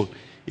gospel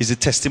is the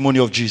testimony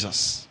of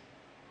Jesus.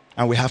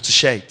 And we have to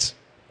share it.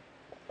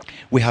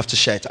 We have to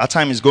share it. Our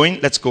time is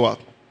going. Let's go out.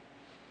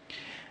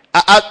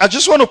 I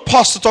just want to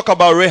pause to talk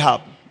about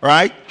Rahab,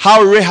 right?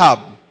 How Rahab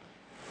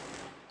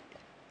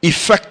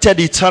effected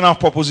the eternal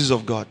purposes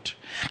of God.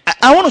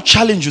 I want to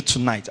challenge you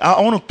tonight. I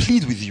want to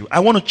plead with you. I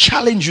want to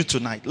challenge you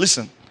tonight.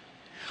 Listen.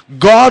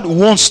 God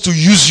wants to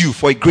use you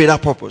for a greater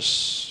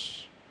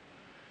purpose.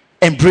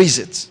 Embrace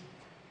it.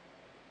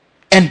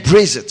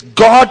 Embrace it.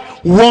 God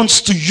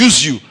wants to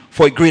use you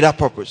for a greater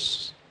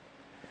purpose.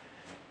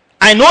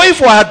 I know if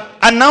we had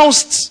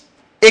announced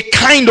a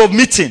kind of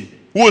meeting,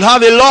 we would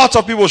have a lot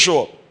of people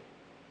show up.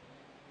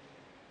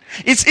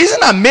 Isn't it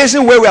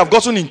amazing where we have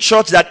gotten in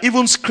church that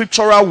even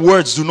scriptural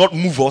words do not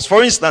move us?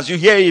 For instance, you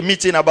hear a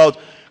meeting about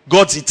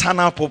God's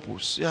eternal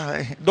purpose.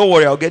 Yeah, don't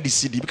worry, I'll get the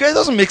CD. Because it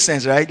doesn't make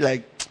sense, right?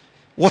 Like,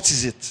 what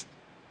is it?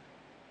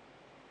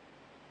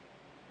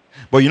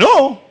 But you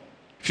know,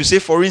 if you say,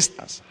 for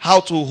instance,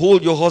 how to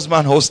hold your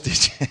husband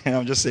hostage.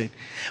 I'm just saying.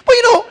 But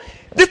you know,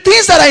 the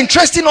things that are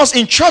interesting us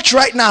in church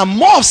right now are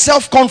more of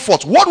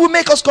self-comfort. What will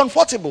make us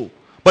comfortable?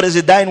 But there's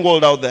a dying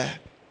world out there.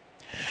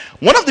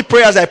 One of the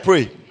prayers I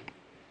pray,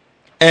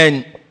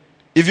 and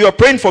if you are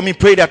praying for me,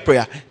 pray that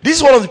prayer. This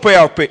is one of the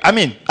prayers I pray.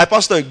 I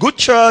pastor a good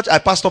church. I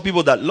pastor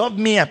people that love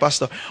me.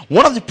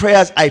 One of the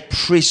prayers I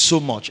pray so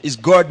much is,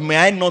 God, may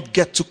I not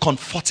get too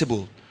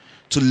comfortable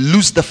to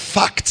lose the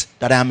fact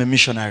that I am a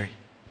missionary.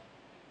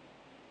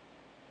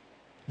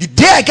 The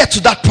day I get to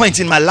that point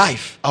in my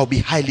life, I'll be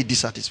highly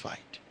dissatisfied.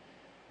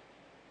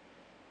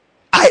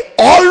 I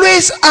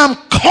always am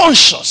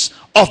conscious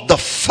of the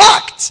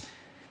fact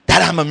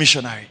that I'm a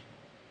missionary.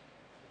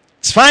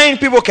 It's fine,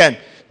 people can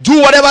do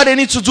whatever they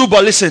need to do,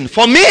 but listen,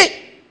 for me,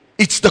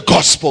 it's the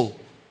gospel.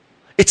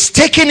 It's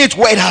taking it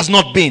where it has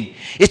not been.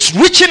 It's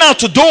reaching out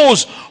to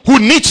those who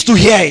need to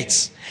hear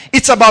it.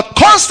 It's about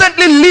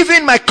constantly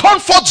leaving my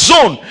comfort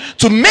zone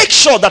to make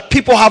sure that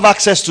people have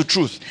access to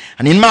truth.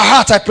 And in my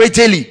heart, I pray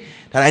daily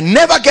that I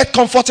never get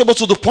comfortable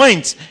to the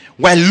point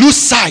where I lose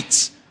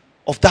sight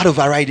of that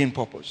overriding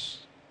purpose.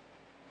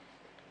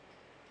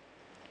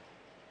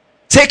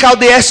 Take out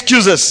the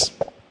excuses.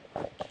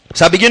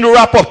 So I begin to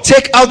wrap up.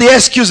 Take out the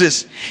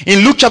excuses.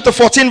 In Luke chapter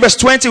 14 verse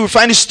 20, we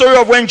find the story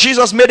of when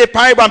Jesus made a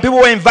parable and people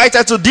were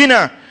invited to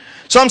dinner.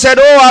 Some said,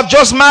 oh, I've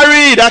just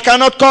married, I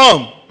cannot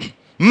come.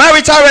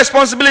 Marital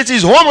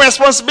responsibilities, home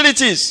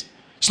responsibilities.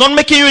 It's not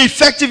making you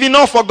effective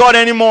enough for God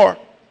anymore.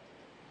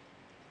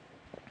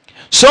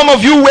 Some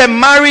of you were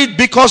married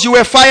because you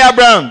were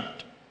firebrand.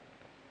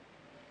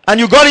 And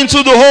you got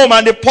into the home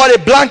and they poured a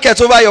blanket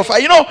over your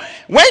fire. You know,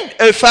 when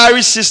a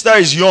fiery sister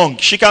is young,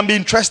 she can be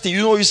interesting.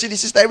 You know, you see the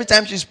sister, every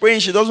time she's praying,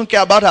 she doesn't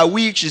care about her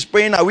wig. She's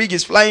praying, her wig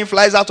is flying,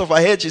 flies out of her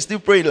head. She's still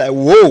praying like,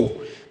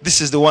 whoa,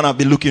 this is the one I've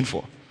been looking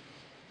for.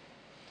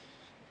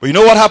 But you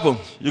know what happened?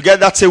 You get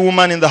that same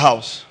woman in the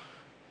house.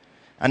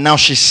 And now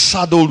she's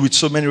saddled with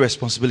so many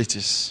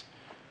responsibilities.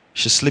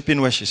 She's sleeping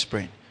where she's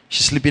praying.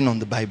 She's sleeping on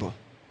the Bible.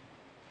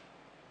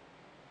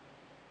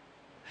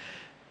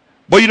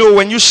 But you know,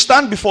 when you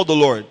stand before the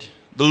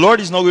Lord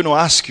is not going to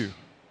ask you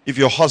if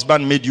your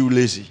husband made you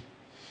lazy.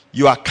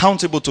 You are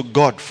accountable to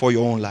God for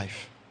your own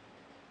life.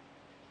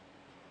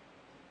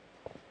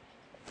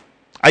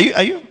 Are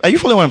you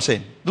following what I'm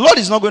saying? The Lord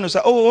is not going to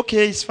say, oh,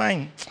 okay, it's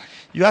fine.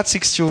 You had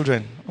 6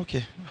 children.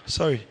 Okay,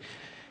 sorry.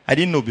 I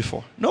didn't know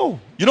before. No.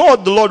 You know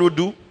what the Lord would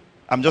do?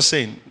 I'm just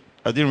saying.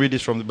 I didn't read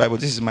it from the Bible.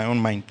 This is my own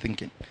mind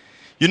thinking.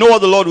 You know what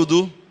the Lord will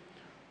do?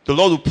 The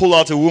Lord will pull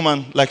out a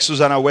woman like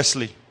Susanna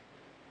Wesley,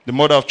 the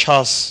mother of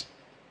Charles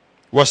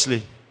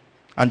Wesley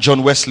and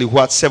John Wesley, who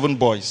had 7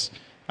 boys,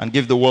 and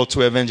give the world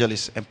to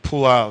evangelists and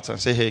pull out and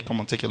say, hey, come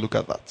on, take a look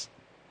at that.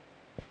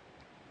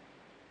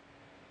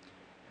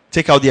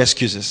 Take out the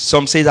excuses.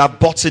 Some say, I've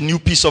bought a new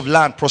piece of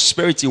land,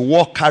 prosperity,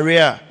 work,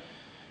 career.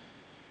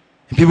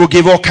 And people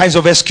give all kinds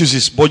of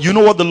excuses. But you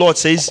know what the Lord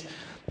says?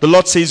 The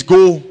Lord says,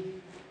 go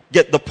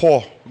get the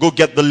poor, go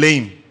get the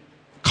lame,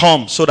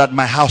 come so that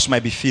my house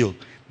might be filled.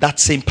 That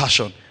same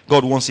passion,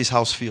 God wants his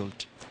house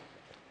filled.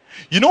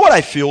 You know what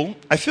I feel?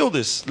 I feel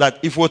this, that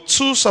if we're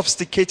too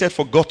sophisticated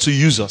for God to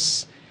use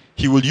us,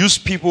 he will use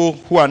people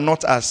who are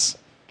not as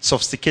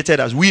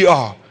sophisticated as we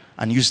are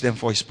and use them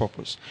for his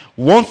purpose.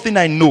 One thing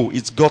I know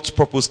is God's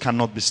purpose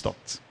cannot be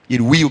stopped. It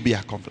will be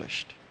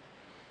accomplished.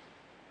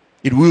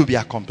 It will be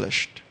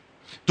accomplished.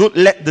 Don't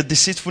let the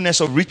deceitfulness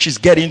of riches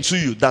get into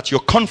you, that your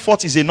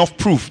comfort is enough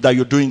proof that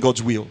you're doing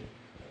God's will.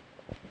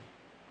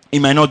 It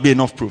might not be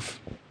enough proof.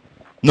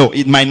 No,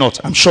 it might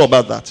not. I'm sure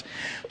about that.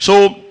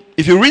 So,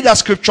 if you read that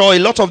scripture, a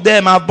lot of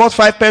them, I've bought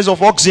 5 pairs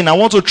of oxen. I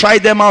want to try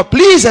them out.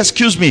 Please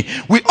excuse me.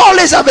 We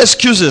always have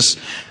excuses.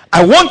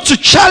 I want to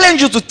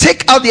challenge you to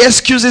take out the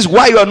excuses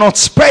why you are not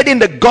spreading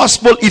the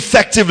gospel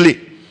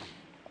effectively.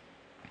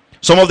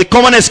 Some of the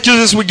common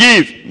excuses we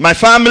give: my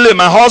family,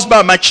 my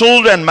husband, my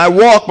children, my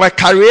work, my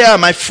career,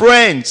 my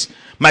friends,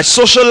 my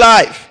social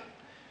life.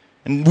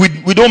 And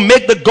we don't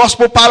make the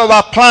gospel part of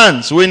our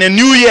plans. We're in a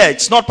new year.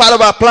 It's not part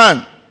of our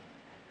plan.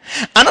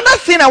 Another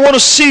thing I want to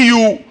see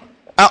you,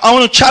 I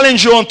want to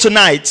challenge you on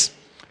tonight.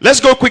 Let's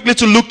go quickly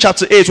to Luke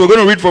chapter 8. We're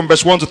going to read from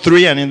verse 1 to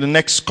 3, and in the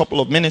next couple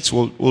of minutes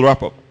we'll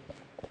wrap up.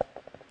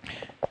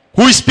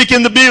 Who is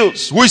speaking the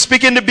bills? Who is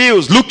speaking the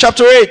bills? Luke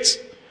chapter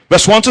 8,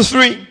 verse 1 to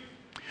 3.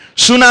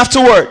 Soon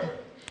afterward.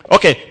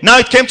 Okay, now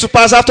it came to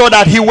pass after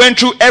that he went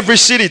through every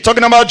city,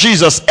 talking about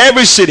Jesus,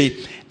 every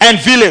city and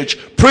village,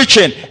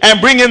 preaching and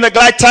bringing the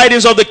glad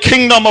tidings of the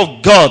kingdom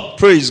of God.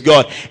 Praise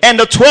God. And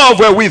the 12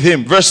 were with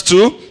him. Verse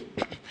 2.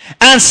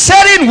 And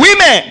certain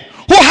women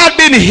who had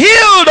been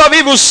healed of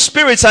evil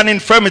spirits and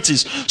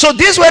infirmities. So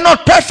these were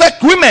not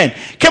perfect women.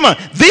 Come on.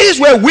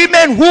 These were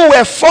women who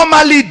were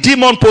formerly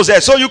demon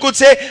possessed. So you could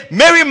say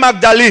Mary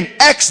Magdalene,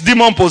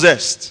 ex-demon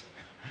possessed.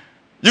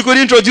 You could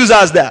introduce her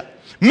as that.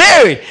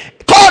 Mary,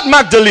 called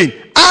Magdalene,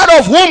 out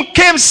of whom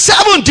came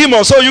 7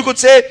 demons. So you could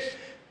say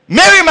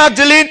Mary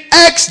Magdalene,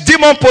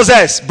 ex-demon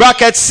possessed,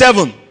 bracket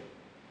 7.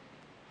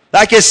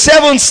 Like a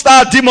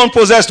 7-star demon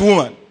possessed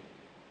woman.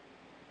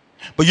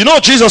 But you know,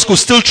 Jesus could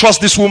still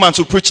trust this woman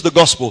to preach the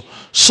gospel.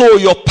 So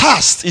your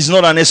past is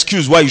not an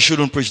excuse why you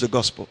shouldn't preach the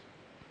gospel.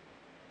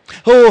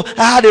 Oh,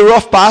 I had a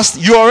rough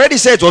past. You already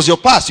said it was your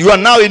past. You are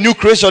now a new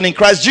creation in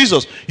Christ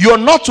Jesus. You are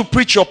not to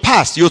preach your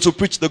past. You are to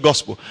preach the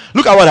gospel.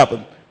 Look at what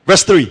happened.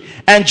 Verse 3.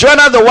 And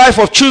Joanna, the wife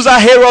of Chusa,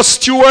 Herod's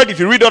steward. If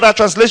you read other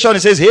translation,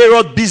 it says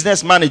Herod,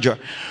 business manager.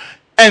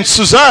 And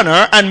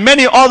Susanna and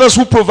many others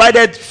who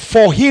provided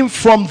for him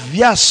from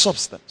their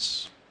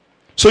substance.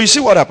 So you see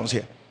what happens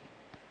here.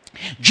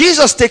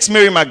 Jesus takes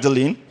Mary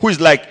Magdalene, who is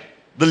like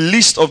the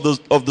least of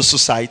the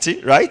society,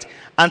 right?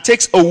 And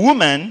takes a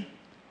woman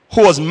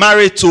who was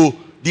married to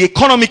the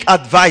economic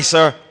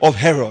advisor of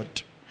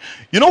Herod.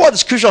 You know what the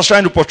scripture is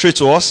trying to portray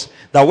to us?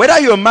 That whether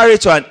you're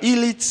married to an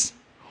elite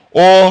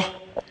or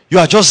you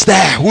are just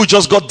there who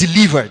just got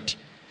delivered,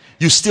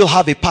 you still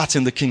have a part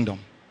in the kingdom.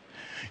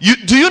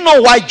 Do you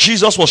know why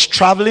Jesus was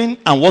traveling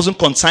and wasn't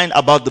concerned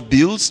about the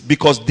bills?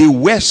 Because there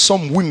were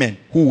some women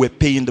who were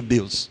paying the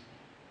bills.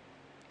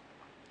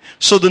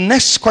 So the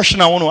next question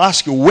I want to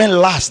ask you: when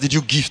last did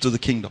you give to the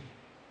kingdom?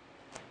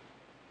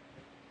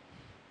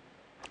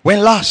 When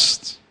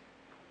last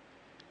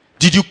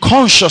did you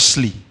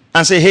consciously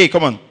and say, hey,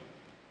 come on,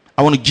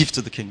 I want to give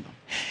to the kingdom?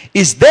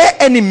 Is there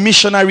any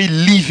missionary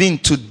living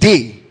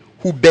today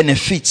who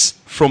benefits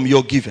from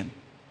your giving?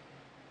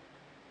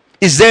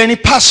 Is there any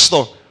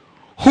pastor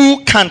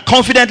who can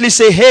confidently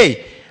say,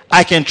 hey,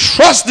 I can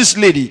trust this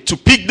lady to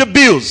pick the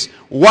bills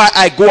while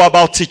I go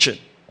about teaching?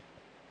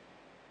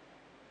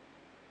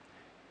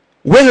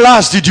 When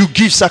last did you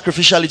give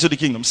sacrificially to the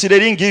kingdom? See, they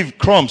didn't give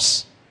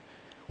crumbs.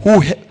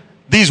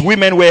 These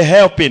women were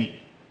helping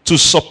to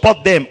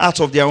support them out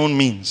of their own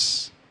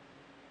means.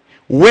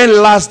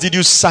 When last did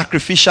you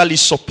sacrificially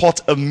support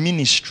a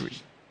ministry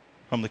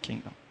from the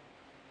kingdom?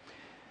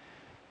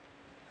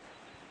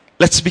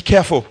 Let's be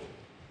careful.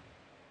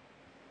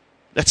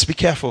 Let's be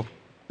careful.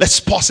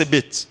 Let's pause a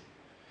bit.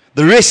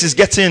 The race is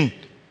getting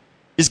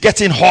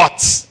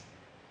hot.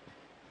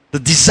 The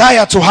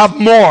desire to have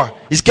more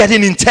is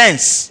getting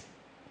intense.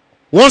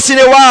 Once in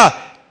a while,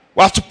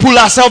 we have to pull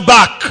ourselves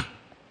back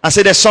and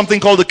say there's something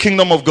called the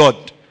kingdom of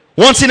God.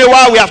 Once in a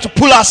while, we have to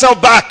pull ourselves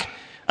back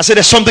and say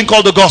there's something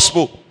called the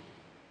gospel.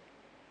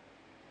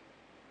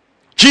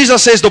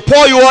 Jesus says, the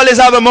poor you always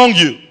have among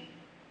you.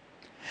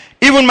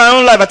 Even my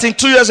own life, I think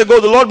 2 years ago,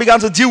 the Lord began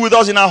to deal with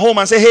us in our home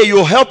and say, hey,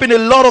 you're helping a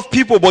lot of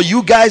people, but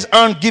you guys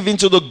aren't giving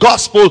to the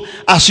gospel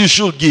as you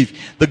should give.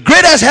 The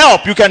greatest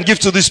help you can give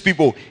to these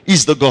people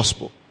is the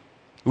gospel.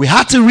 We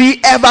had to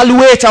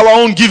reevaluate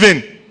our own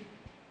giving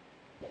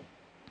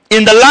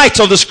in the light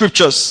of the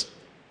scriptures.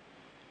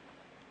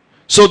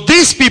 So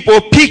these people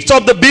picked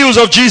up the bills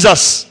of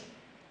Jesus.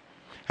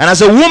 And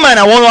as a woman,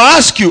 I want to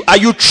ask you, are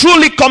you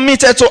truly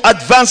committed to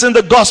advancing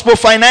the gospel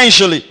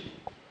financially?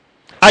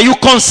 Are you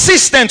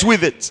consistent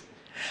with it?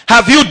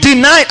 Have you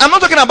denied? I'm not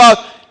talking about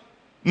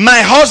my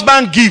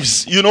husband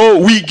gives,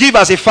 we give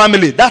as a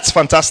family. That's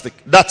fantastic.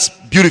 That's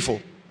beautiful.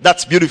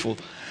 That's beautiful.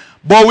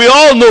 But we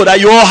all know that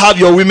you all have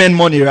your women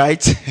money,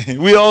 right?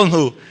 We all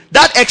know.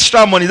 That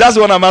extra money, that's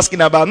what I'm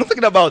asking about. I'm not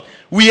talking about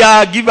we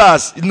are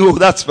givers. No,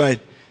 that's fine.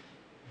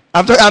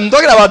 I'm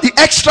talking about the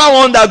extra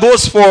one that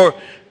goes for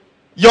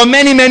your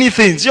many, many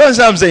things. You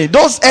understand what I'm saying?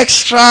 Those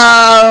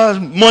extra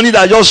money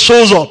that just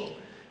shows up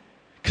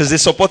because they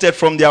supported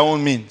from their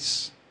own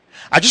means.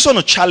 I just want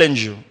to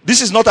challenge you.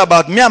 This is not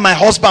about me and my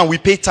husband, we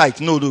pay tithe.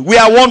 No. We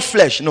are one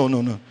flesh.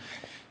 No.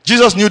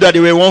 Jesus knew that they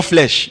were one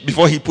flesh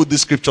before he put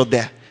this scripture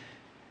there.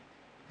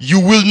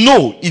 You will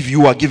know if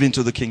you are giving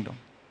to the kingdom.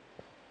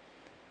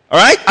 All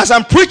right? As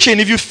I'm preaching,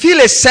 if you feel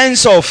a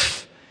sense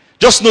of,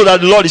 just know that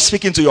the Lord is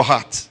speaking to your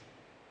heart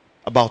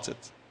about it.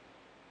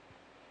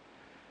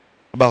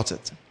 About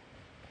it.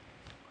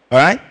 All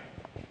right?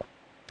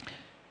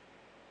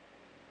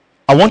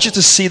 I want you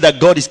to see that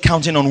God is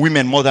counting on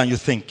women more than you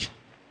think.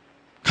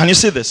 Can you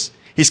see this?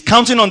 He's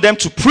counting on them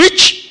to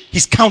preach.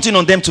 He's counting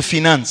on them to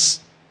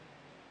finance.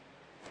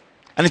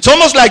 And it's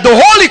almost like the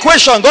whole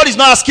equation. God is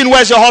not asking,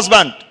 where's your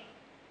husband?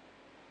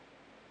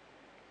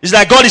 It's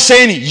like God is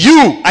saying,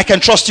 I can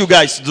trust you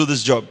guys to do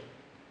this job.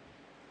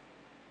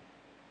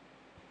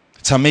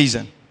 It's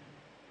amazing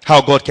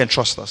how God can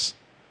trust us.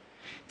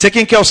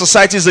 Taking care of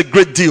society is a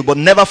great deal, but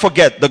never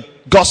forget the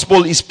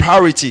gospel is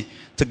priority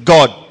to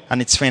God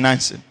and its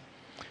financing.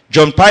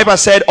 John Piper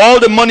said,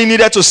 all the money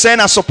needed to send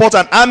and support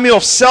an army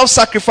of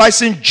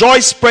self-sacrificing,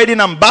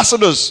 joy-spreading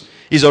ambassadors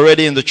is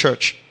already in the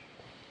church.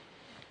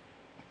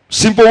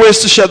 Simple ways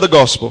to share the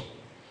gospel.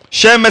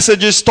 Share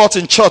messages taught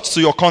in church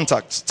to your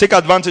contacts. Take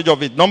advantage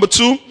of it. Number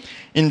 2,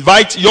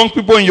 invite young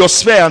people in your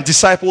sphere and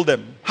disciple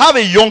them. Have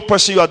a young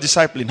person you are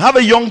discipling. Have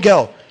a young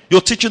girl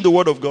you're teaching the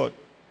word of God.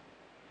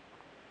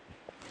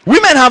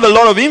 Women have a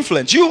lot of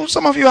influence.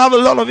 Some of you have a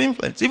lot of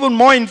influence. Even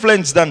more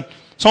influence than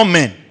some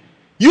men.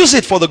 Use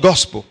it for the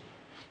gospel.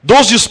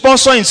 Those you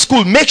sponsor in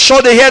school, make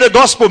sure they hear the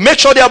gospel. Make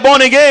sure they are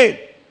born again.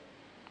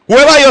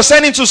 Whoever you're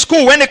sending to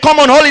school, when they come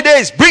on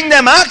holidays, bring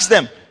them, ask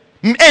them.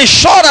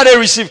 Ensure that they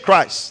receive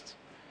Christ.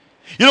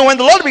 You know, when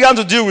the Lord began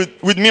to deal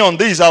with me on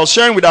this, I was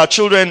sharing with our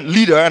children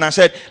leader, and I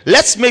said,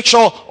 let's make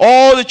sure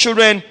all the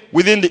children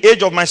within the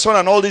age of my son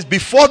and all this,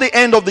 before the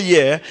end of the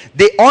year,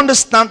 they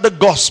understand the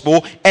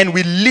gospel and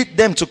we lead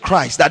them to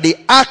Christ, that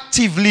they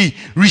actively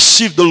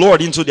receive the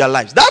Lord into their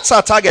lives. That's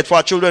our target for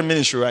our children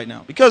ministry right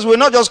now. Because we're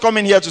not just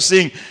coming here to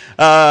sing,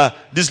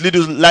 this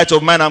little light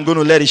of mine, I'm going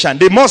to let it shine.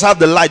 They must have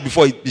the light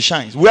before it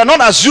shines. We are not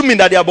assuming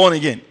that they are born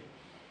again.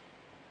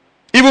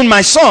 Even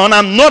my son,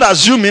 I'm not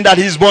assuming that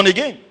he's born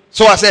again.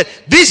 So I said,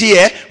 this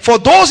year, for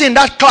those in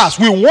that class,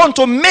 we want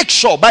to make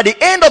sure by the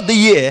end of the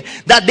year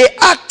that they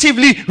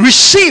actively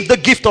receive the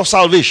gift of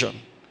salvation.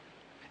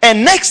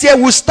 And next year,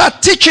 we'll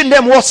start teaching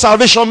them what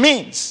salvation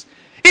means.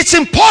 It's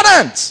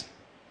important.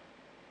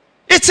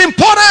 It's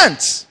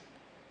important.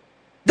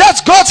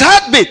 That's God's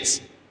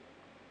heartbeat.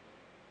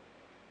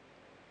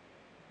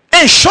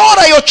 Ensure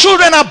that your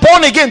children are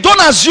born again.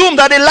 Don't assume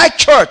that they like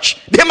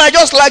church. They might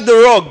just like the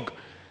rug.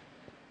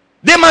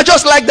 They might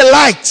just like the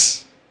lights.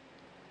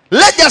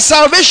 Let their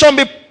salvation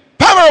be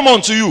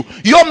paramount to you.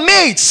 Your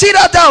maid, sit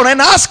her down and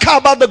ask her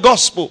about the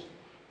gospel.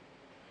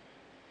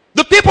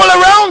 The people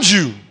around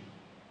you.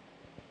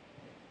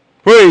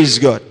 Praise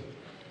God.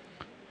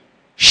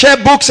 Share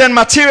books and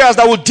materials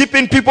that will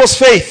deepen people's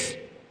faith.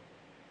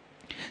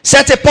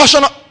 Set a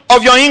portion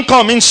of your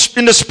income in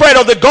the spread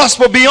of the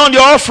gospel beyond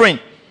your offering.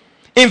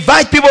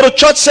 Invite people to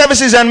church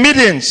services and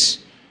meetings.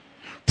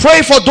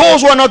 Pray for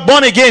those who are not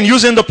born again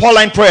using the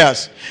Pauline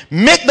prayers.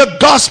 Make the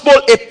gospel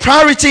a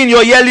priority in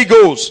your yearly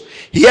goals.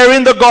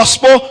 Hearing the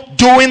gospel,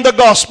 doing the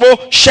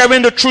gospel,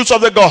 sharing the truths of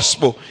the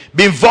gospel.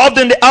 Be involved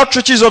in the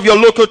outreaches of your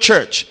local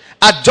church.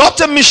 Adopt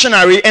a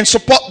missionary and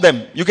support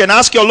them. You can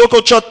ask your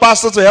local church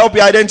pastor to help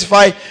you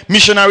identify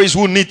missionaries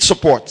who need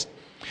support.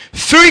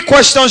 3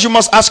 questions you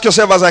must ask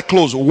yourself as I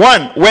close.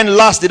 1, when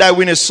last did I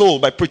win a soul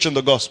by preaching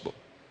the gospel?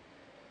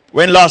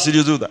 When last did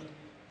you do that?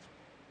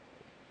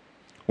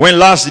 When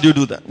last did you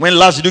do that? When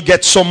last did you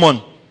get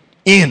someone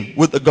in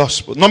with the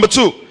gospel? Number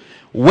 2,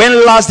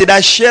 when last did I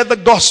share the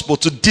gospel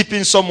to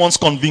deepen someone's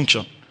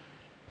conviction?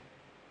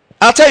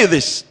 I'll tell you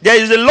this. There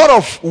is a lot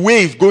of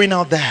wave going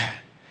out there.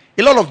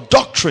 A lot of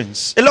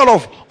doctrines. A lot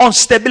of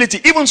instability.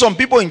 Even some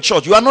people in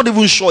church, you are not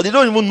even sure. They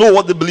don't even know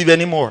what they believe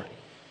anymore.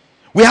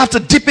 We have to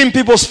deepen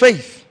people's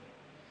faith.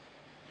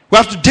 We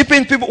have to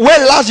deepen people.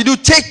 When last did you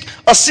take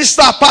a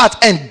sister apart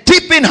and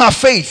deepen her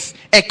faith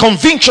and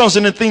convictions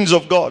in the things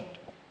of God?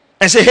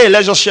 And say, hey,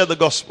 let's just share the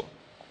gospel.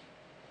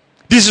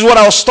 This is what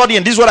I was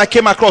studying. This is what I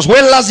came across.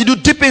 When last did you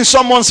deepen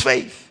someone's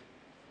faith?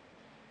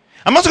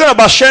 I'm not talking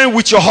about sharing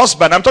with your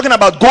husband. I'm talking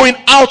about going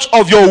out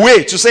of your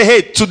way to say,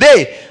 hey,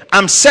 today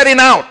I'm setting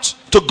out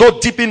to go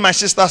deepen my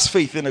sister's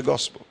faith in the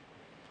gospel.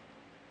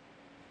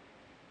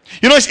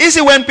 You know, it's easy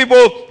when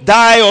people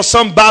die or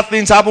some bad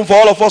things happen for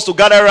all of us to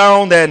gather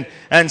around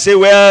and say,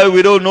 well,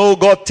 we don't know.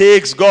 God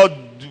takes, God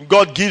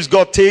gives,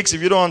 God takes.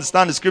 If you don't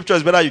understand the scripture,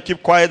 it's better you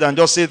keep quiet and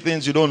just say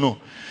things you don't know.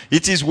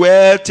 It is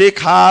well, take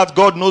heart,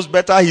 God knows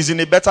better, he's in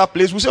a better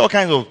place. We say all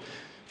kinds of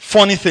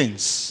funny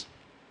things.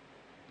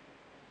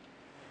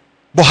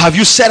 But have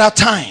you set out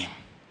time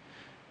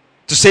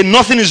to say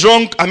nothing is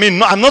wrong? I mean,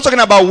 no, I'm not talking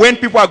about when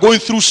people are going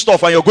through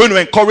stuff and you're going to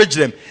encourage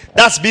them.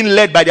 That's being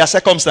led by their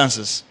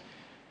circumstances.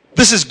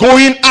 This is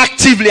going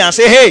actively and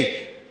say, hey,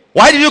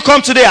 why did you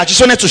come today? I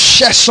just wanted to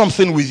share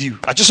something with you.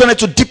 I just wanted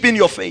to deepen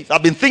your faith.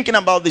 I've been thinking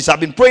about this. I've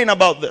been praying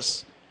about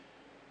this.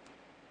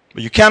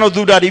 But you cannot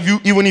do that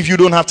even if you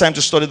don't have time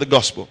to study the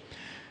gospel.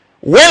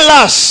 When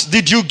last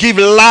did you give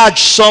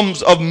large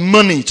sums of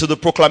money to the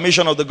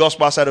proclamation of the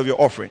gospel outside of your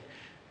offering?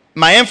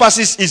 My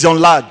emphasis is on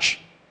large.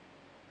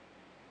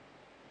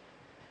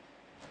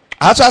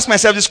 I had to ask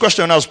myself this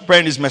question when I was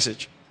preparing this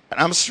message. And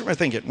I'm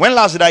thinking, when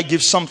last did I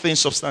give something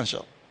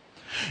substantial?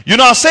 You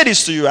know, I'll say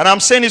this to you, and I'm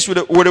saying this with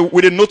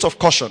a note of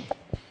caution.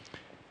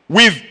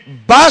 We've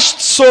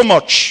bashed so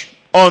much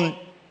on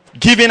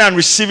giving and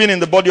receiving in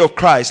the body of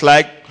Christ.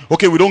 Like,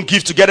 okay, we don't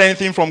give to get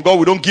anything from God.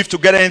 We don't give to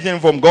get anything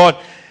from God.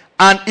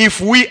 And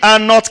if we are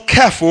not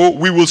careful,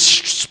 we will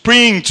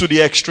spring to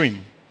the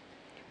extreme,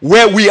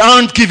 where we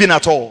aren't giving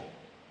at all.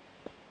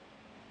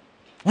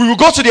 We will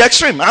go to the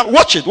extreme.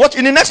 Watch it.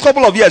 In the next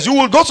couple of years, you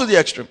will go to the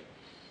extreme.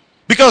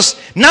 Because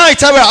now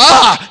it's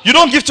you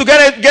don't give to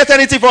get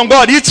anything from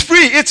God. It's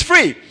free. It's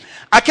free.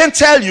 I can't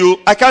tell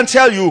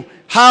you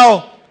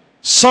how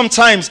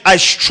sometimes I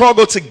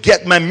struggle to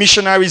get my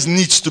missionaries'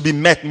 needs to be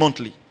met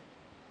monthly.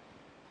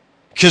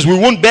 Because we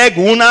won't beg,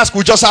 we won't ask,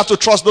 we just have to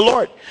trust the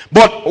Lord.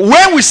 But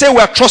when we say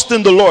we're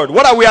trusting the Lord,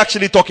 what are we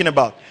actually talking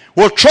about?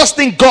 We're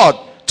trusting God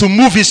to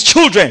move his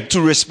children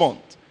to respond.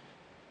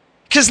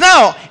 Because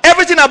now,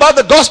 everything about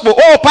the gospel,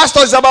 pastor,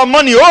 is about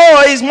money.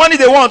 It's money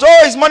they want.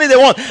 It's money they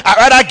want.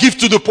 I'd rather give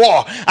to the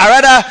poor.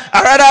 I'd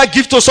rather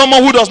give to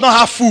someone who does not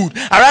have food.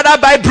 I'd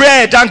rather buy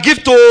bread and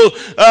give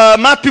to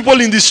mad people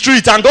in the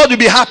street, and God will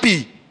be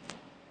happy.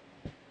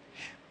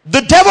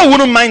 The devil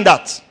wouldn't mind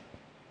that.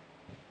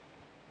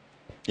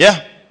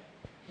 Yeah.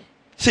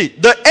 See,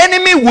 the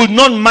enemy would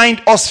not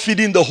mind us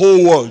feeding the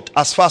whole world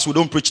as far as we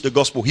don't preach the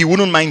gospel. He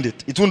wouldn't mind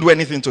it. It wouldn't do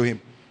anything to him.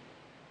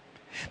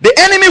 The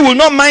enemy will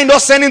not mind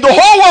us sending the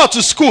whole world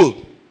to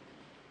school.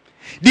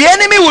 The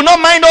enemy will not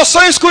mind us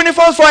sewing school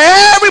uniforms for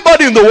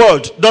everybody in the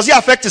world. Does it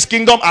affect his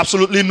kingdom?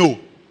 Absolutely no.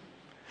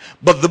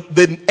 But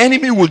the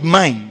enemy would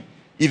mind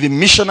if a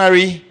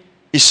missionary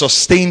is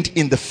sustained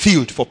in the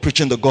field for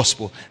preaching the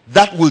gospel.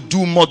 That will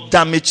do more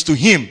damage to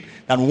him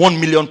than 1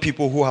 million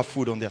people who have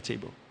food on their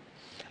table.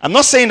 I'm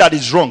not saying that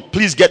it's wrong.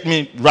 Please get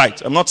me right.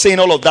 I'm not saying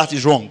all of that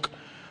is wrong.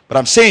 But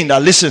I'm saying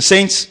that, listen,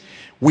 saints,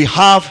 we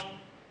have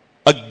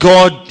a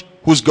God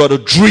who's got a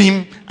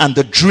dream, and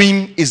the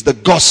dream is the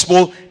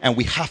gospel, and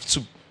we have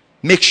to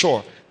make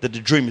sure that the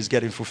dream is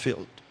getting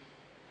fulfilled.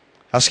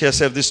 Ask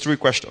yourself these 3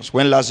 questions.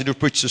 When last did you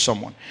preach to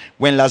someone?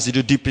 When last did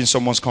you deepen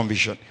someone's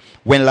conviction?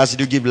 When last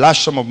did you give large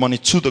sum of money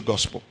to the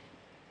gospel?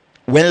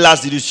 When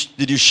last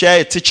did you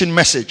share a teaching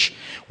message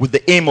with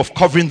the aim of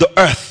covering the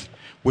earth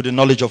with the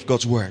knowledge of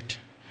God's word?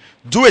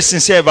 Do a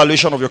sincere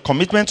evaluation of your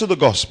commitment to the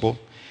gospel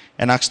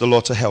and ask the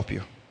Lord to help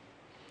you.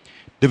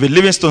 David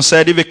Livingstone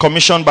said, if a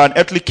commission by an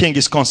earthly king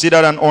is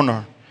considered an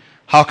honor,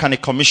 how can a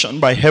commission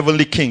by a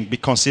heavenly king be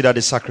considered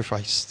a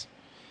sacrifice?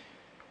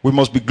 We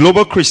must be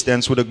global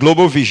Christians with a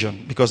global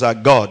vision, because our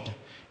God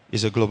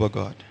is a global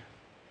God.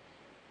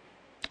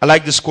 I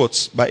like this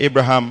quote by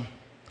Abraham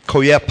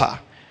Koyepa.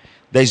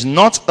 There is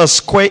not a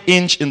square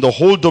inch in the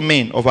whole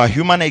domain of our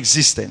human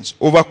existence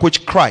over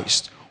which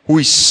Christ, who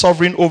is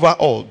sovereign over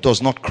all,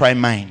 does not cry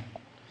mine.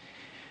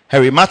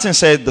 Harry Martin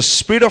said, the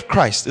spirit of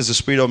Christ is the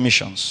spirit of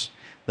missions.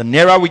 The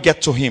nearer we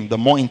get to him, the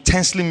more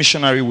intensely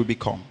missionary we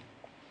become.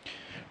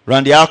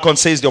 Randy Alcorn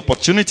says the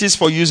opportunities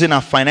for using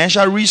our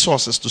financial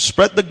resources to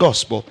spread the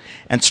gospel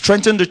and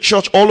strengthen the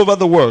church all over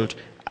the world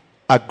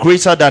are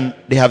greater than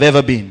they have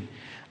ever been.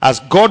 As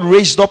God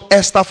raised up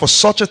Esther for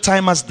such a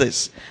time as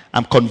this,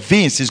 I'm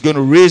convinced he's going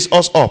to raise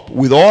us up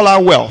with all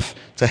our wealth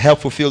to help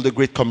fulfill the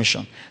Great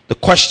Commission. The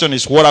question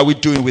is, what are we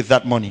doing with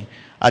that money?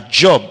 Our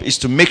job is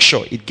to make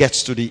sure it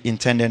gets to the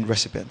intended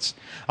recipients.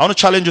 I want to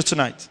challenge you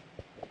tonight.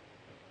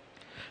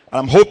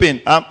 I'm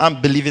hoping,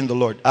 I'm believing the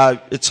Lord.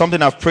 It's something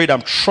I've prayed.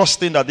 I'm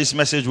trusting that this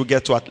message will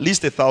get to at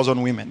least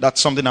 1,000 women. That's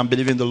something I'm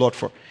believing the Lord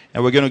for.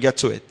 And we're going to get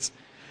to it.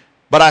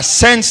 But I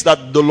sense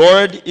that the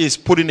Lord is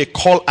putting a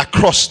call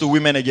across to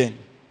women again.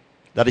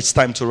 That it's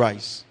time to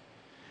rise.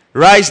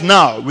 Rise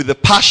now with the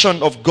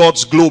passion of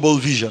God's global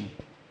vision.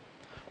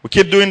 We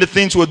keep doing the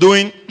things we're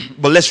doing,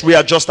 but let's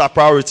readjust our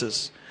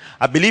priorities.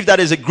 I believe that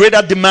there's a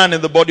greater demand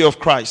in the body of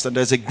Christ. And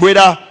there's a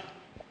greater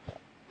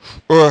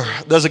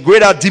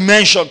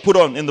dimension put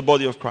on in the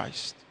body of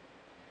Christ.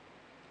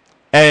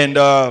 And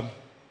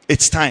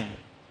it's time.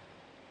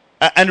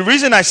 And the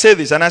reason I say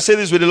this, and I say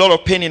this with a lot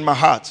of pain in my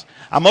heart,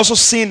 I'm also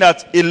seeing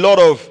that a lot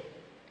of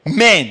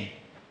men,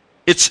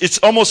 it's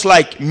almost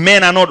like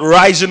men are not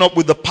rising up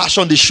with the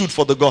passion they should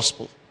for the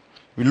gospel.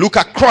 We look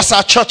across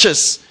our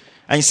churches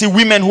and you see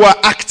women who are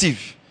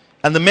active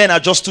and the men are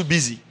just too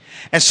busy.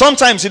 And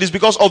sometimes it is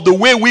because of the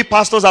way we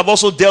pastors have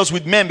also dealt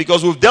with men,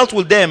 because we've dealt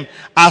with them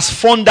as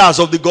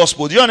funders of the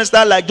gospel. Do you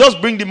understand? Like, just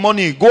bring the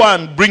money, go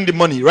and bring the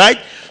money, right?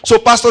 So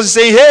pastors is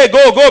saying, hey,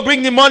 go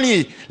bring the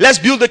money, let's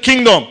build the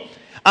kingdom.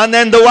 And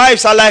then the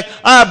wives are like,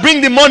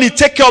 bring the money,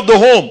 take care of the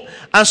home.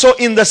 And so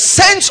in the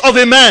sense of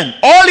a man,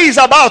 all he's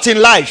about in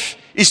life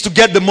is to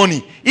get the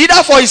money,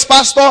 either for his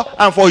pastor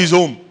and for his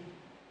home.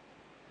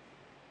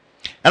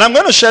 And I'm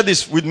going to share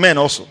this with men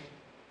also.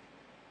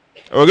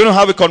 We're going to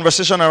have a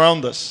conversation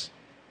around this.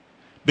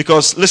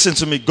 Because listen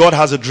to me, God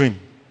has a dream.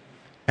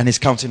 And He's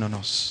counting on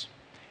us.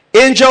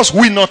 Angels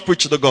will not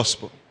preach the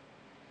gospel.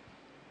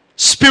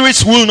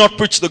 Spirits will not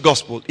preach the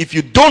gospel. If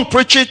you don't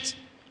preach it,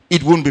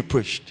 it won't be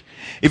preached.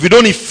 If you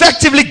don't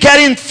effectively get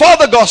in for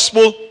the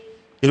gospel,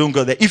 it won't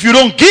go there. If you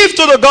don't give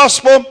to the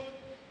gospel,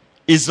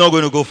 it's not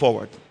going to go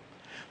forward.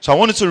 So I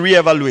want you to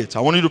reevaluate.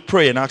 I want you to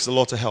pray and ask the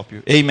Lord to help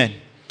you. Amen.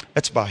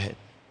 Let's bow our head.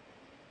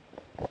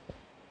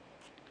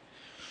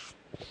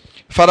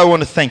 Father, I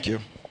want to thank you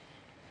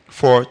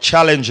for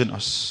challenging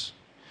us.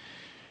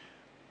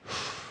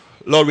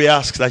 Lord, we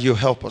ask that you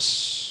help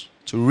us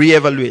to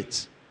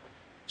reevaluate,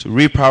 to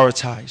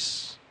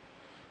reprioritize,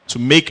 to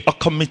make a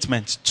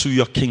commitment to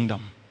your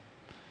kingdom.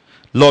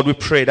 Lord, we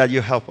pray that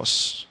you help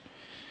us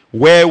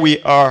where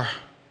we are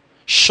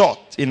short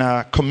in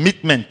our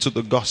commitment to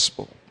the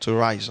gospel to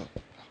rise up.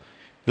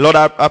 Lord,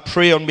 I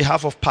pray on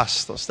behalf of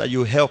pastors that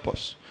you help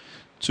us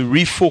to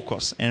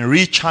refocus and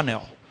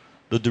rechannel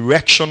the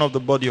direction of the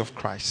body of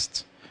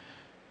Christ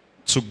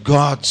to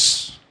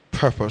God's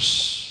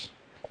purpose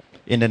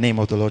in the name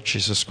of the Lord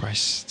Jesus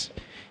Christ.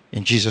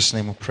 In Jesus'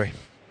 name we pray.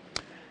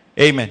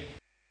 Amen.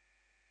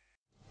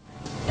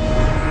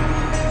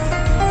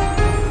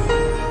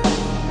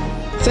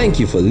 Thank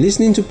you for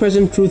listening to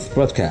Present Truth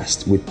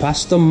Broadcast with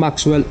Pastor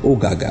Maxwell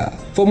Ogaga.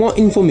 For more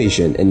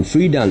information and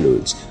free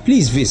downloads,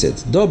 please visit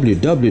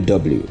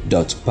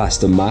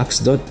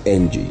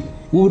www.pastormax.ng.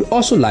 We would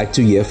also like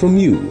to hear from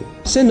you.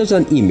 Send us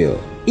an email,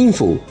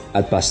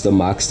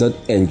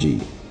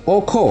 info@pastormax.ng,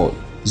 or call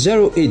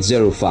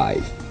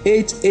 0805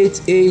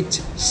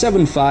 888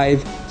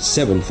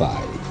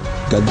 7575.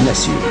 God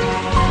bless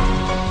you.